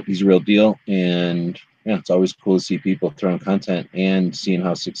 But he's a real deal, and yeah, it's always cool to see people throwing content and seeing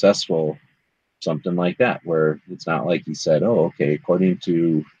how successful something like that, where it's not like he said, oh, okay, according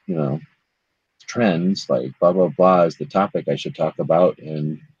to, trends, like blah, blah, blah is the topic I should talk about.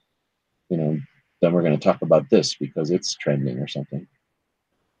 And, then we're going to talk about this because it's trending or something.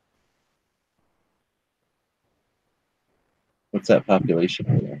 What's that population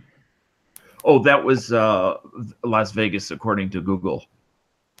over there? Oh, that was Las Vegas, according to Google.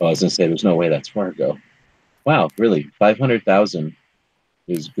 Oh, I was going to say, there's no way that's Fargo. Wow, really? 500,000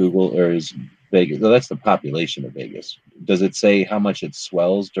 is Google, or is Vegas? Well, that's the population of Vegas. Does it say how much it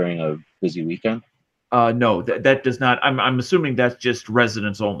swells during a busy weekend? No, that does not. I'm assuming that's just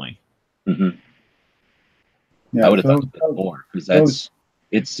residents only. Mm-hmm. Yeah, I would have thought a bit more because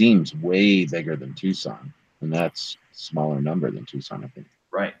it seems way bigger than Tucson, and that's a smaller number than Tucson, I think.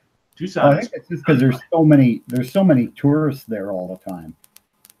 Right. Tucson. Well, I think it's just because there's so many tourists there all the time.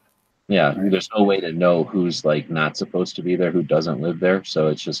 Yeah, there's no way to know who's like not supposed to be there, who doesn't live there. So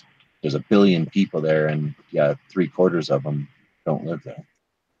it's just there's a billion people there, and yeah, 3/4 of them don't live there.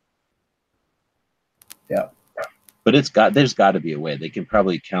 Yeah, but there's got to be a way. They can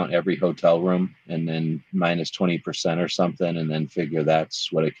probably count every hotel room and then minus 20% or something, and then figure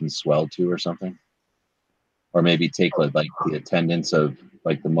that's what it can swell to or something. Or maybe take like the attendance of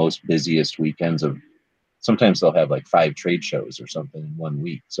like the most busiest weekends of. Sometimes they'll have like 5 trade shows or something in 1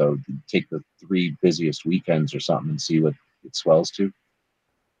 week. So take the 3 busiest weekends or something and see what it swells to.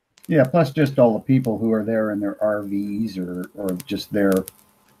 Yeah, plus just all the people who are there in their RVs or just there,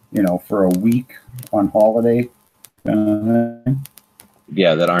 for a week on holiday.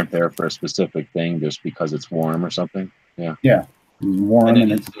 Yeah, that aren't there for a specific thing just because it's warm or something. Yeah. Yeah, it's warm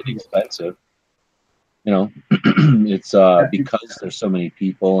and it's expensive. It's because there's so many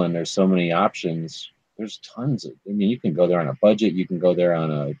people and there's so many options. There's tons of. I mean, you can go there on a budget. You can go there on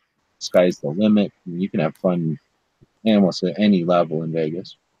a sky's the limit. I mean, you can have fun almost at any level in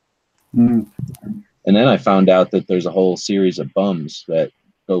Vegas. Mm. And then I found out that there's a whole series of bums that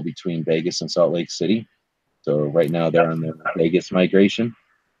go between Vegas and Salt Lake City. So right now they're on their Vegas migration.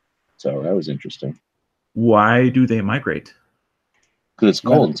 So that was interesting. Why do they migrate? Because it's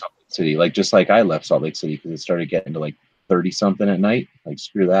cold in Salt Lake City. Like just like I left Salt Lake City because it started getting to like 30 something at night. Like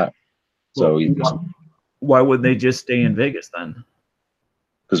screw that. So why would they just stay in Vegas then?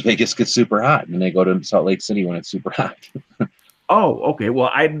 Because Vegas gets super hot, and they go to Salt Lake City when it's super hot. Oh, okay. Well,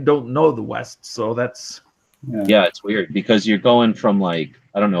 I don't know the West, so that's. Yeah, it's weird because you're going from like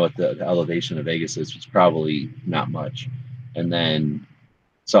I don't know what the elevation of Vegas is. It's probably not much, and then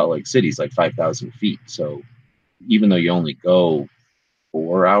Salt Lake City's like 5,000 feet. So even though you only go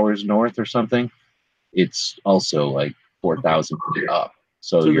 4 hours north or something, it's also like 4,000 feet up.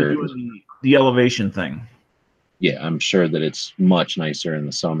 So you're doing the elevation thing. Yeah, I'm sure that it's much nicer in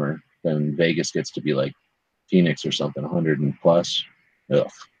the summer than Vegas gets to be like Phoenix or something, 100 and plus. Ugh.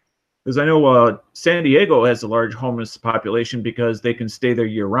 Because I know San Diego has a large homeless population because they can stay there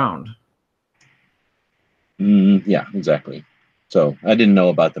year round. Yeah, exactly. So I didn't know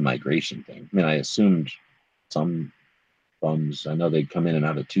about the migration thing. I mean, I assumed some bums. I know they'd come in and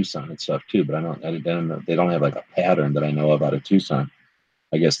out of Tucson and stuff too, but I don't know. They don't have like a pattern that I know of out of Tucson.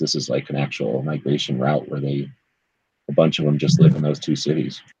 I guess this is like an actual migration route where a bunch of them just live in those 2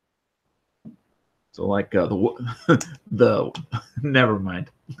 cities. So like the never mind.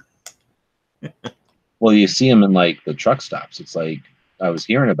 Well, you see them in like the truck stops. It's like I was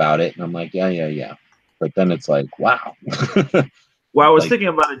hearing about it and I'm like, yeah. But then it's like, wow, Well, I was Like, thinking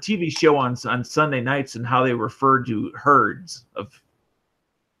about a TV show on Sunday nights and how they referred to herds of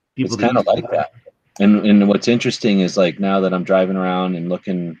people. it's kind of like that. And what's interesting is, like, now that I'm driving around and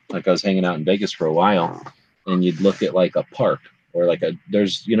looking, like I was hanging out in Vegas for a while, and you'd look at like a park or like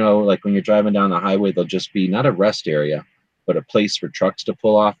there's, like when you're driving down the highway, there'll just be not a rest area, but a place for trucks to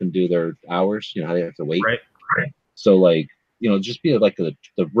pull off and do their hours. How they have to wait. Right. So like, just be like the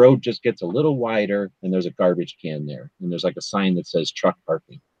road just gets a little wider and there's a garbage can there. And there's like a sign that says truck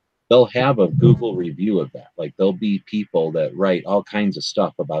parking. They'll have a Google review of that. Like, there'll be people that write all kinds of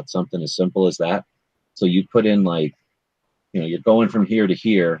stuff about something as simple as that. So you put in like, you're going from here to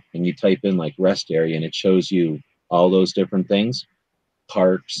here, and you type in like rest area, and it shows you all those different things,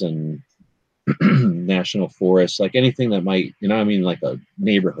 parks and national forests, like anything that might, like a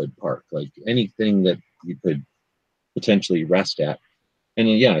neighborhood park, like anything that you could potentially rest at. And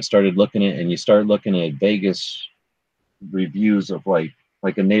then, yeah, I started looking at, and you start looking at Vegas reviews of like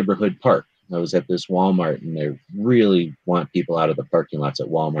a neighborhood park. I was at this Walmart, and they really want people out of the parking lots at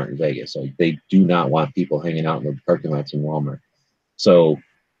Walmart in Vegas. Like, they do not want people hanging out in the parking lots in Walmart. So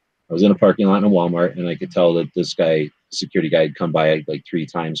I was in a parking lot in a Walmart, and I could tell that this guy, security guy, had come by like 3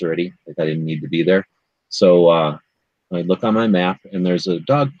 times already. Like, I didn't need to be there. So I look on my map, and there's a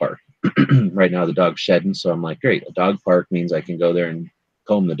dog park. Right now the dog's shedding, so I'm like, great, a dog park means I can go there and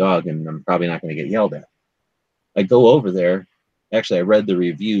comb the dog, and I'm probably not going to get yelled at. I go over there. Actually, I read the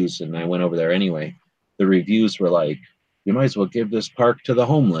reviews, and I went over there anyway. The reviews were like, you might as well give this park to the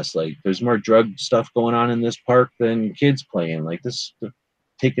homeless. Like, there's more drug stuff going on in this park than kids playing. Like, this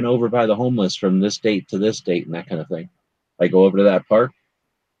taken over by the homeless from this date to this date and that kind of thing. I go over to that park.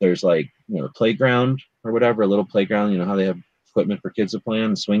 There's like, playground or whatever, a little playground, how they have equipment for kids to play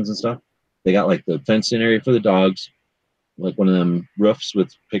on, swings and stuff. They got like the fenced-in area for the dogs, like one of them roofs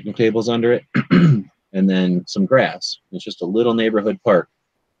with picnic tables under it. And then some grass. It's just a little neighborhood park.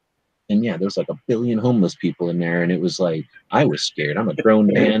 And yeah, there's like 1 billion homeless people in there. And it was like, I was scared. I'm a grown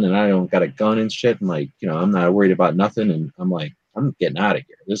man, and I don't got a gun and shit. And like, I'm not worried about nothing. And I'm like, I'm getting out of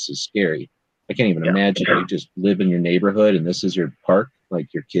here. This is scary. I can't even imagine you just live in your neighborhood and this is your park.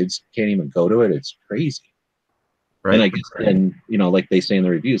 Like, your kids can't even go to it. It's crazy. Right. And I guess then, like they say in the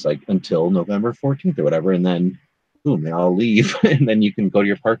reviews, like until November 14th or whatever. And then boom, they all leave and then you can go to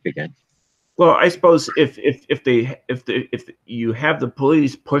your park again. Well, I suppose if you have the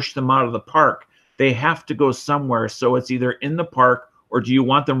police push them out of the park, they have to go somewhere. So it's either in the park, or do you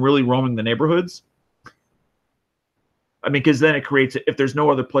want them really roaming the neighborhoods? I mean, because then it creates, if there's no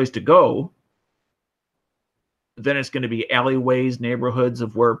other place to go, then it's going to be alleyways, neighborhoods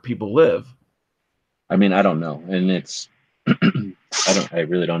of where people live. I mean, I don't know. And it's, I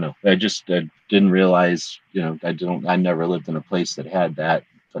really don't know. I didn't realize, I never lived in a place that had that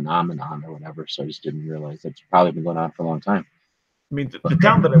phenomenon or whatever. So I just didn't realize it's probably been going on for a long time. I mean, the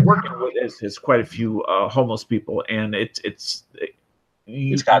town that I'm working with has quite a few homeless people, and it's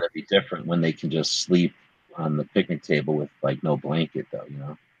got to be different when they can just sleep on the picnic table with like no blanket,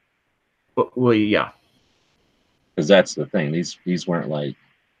 though, Well, yeah, because that's the thing. These weren't like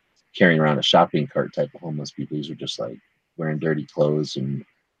carrying around a shopping cart type of homeless people. These were just like wearing dirty clothes and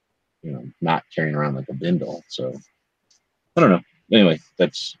not carrying around like a bindle. So I don't know. Anyway, I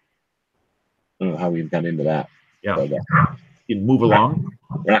don't know how we've got into that. Yeah. But, you can move along.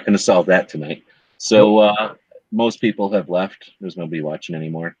 We're not going to solve that tonight. So most people have left. There's nobody watching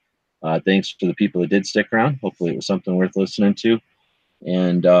anymore. Thanks to the people that did stick around. Hopefully it was something worth listening to.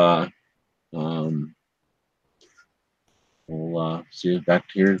 And we'll see you back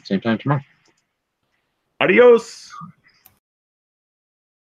here at the same time tomorrow. Adios.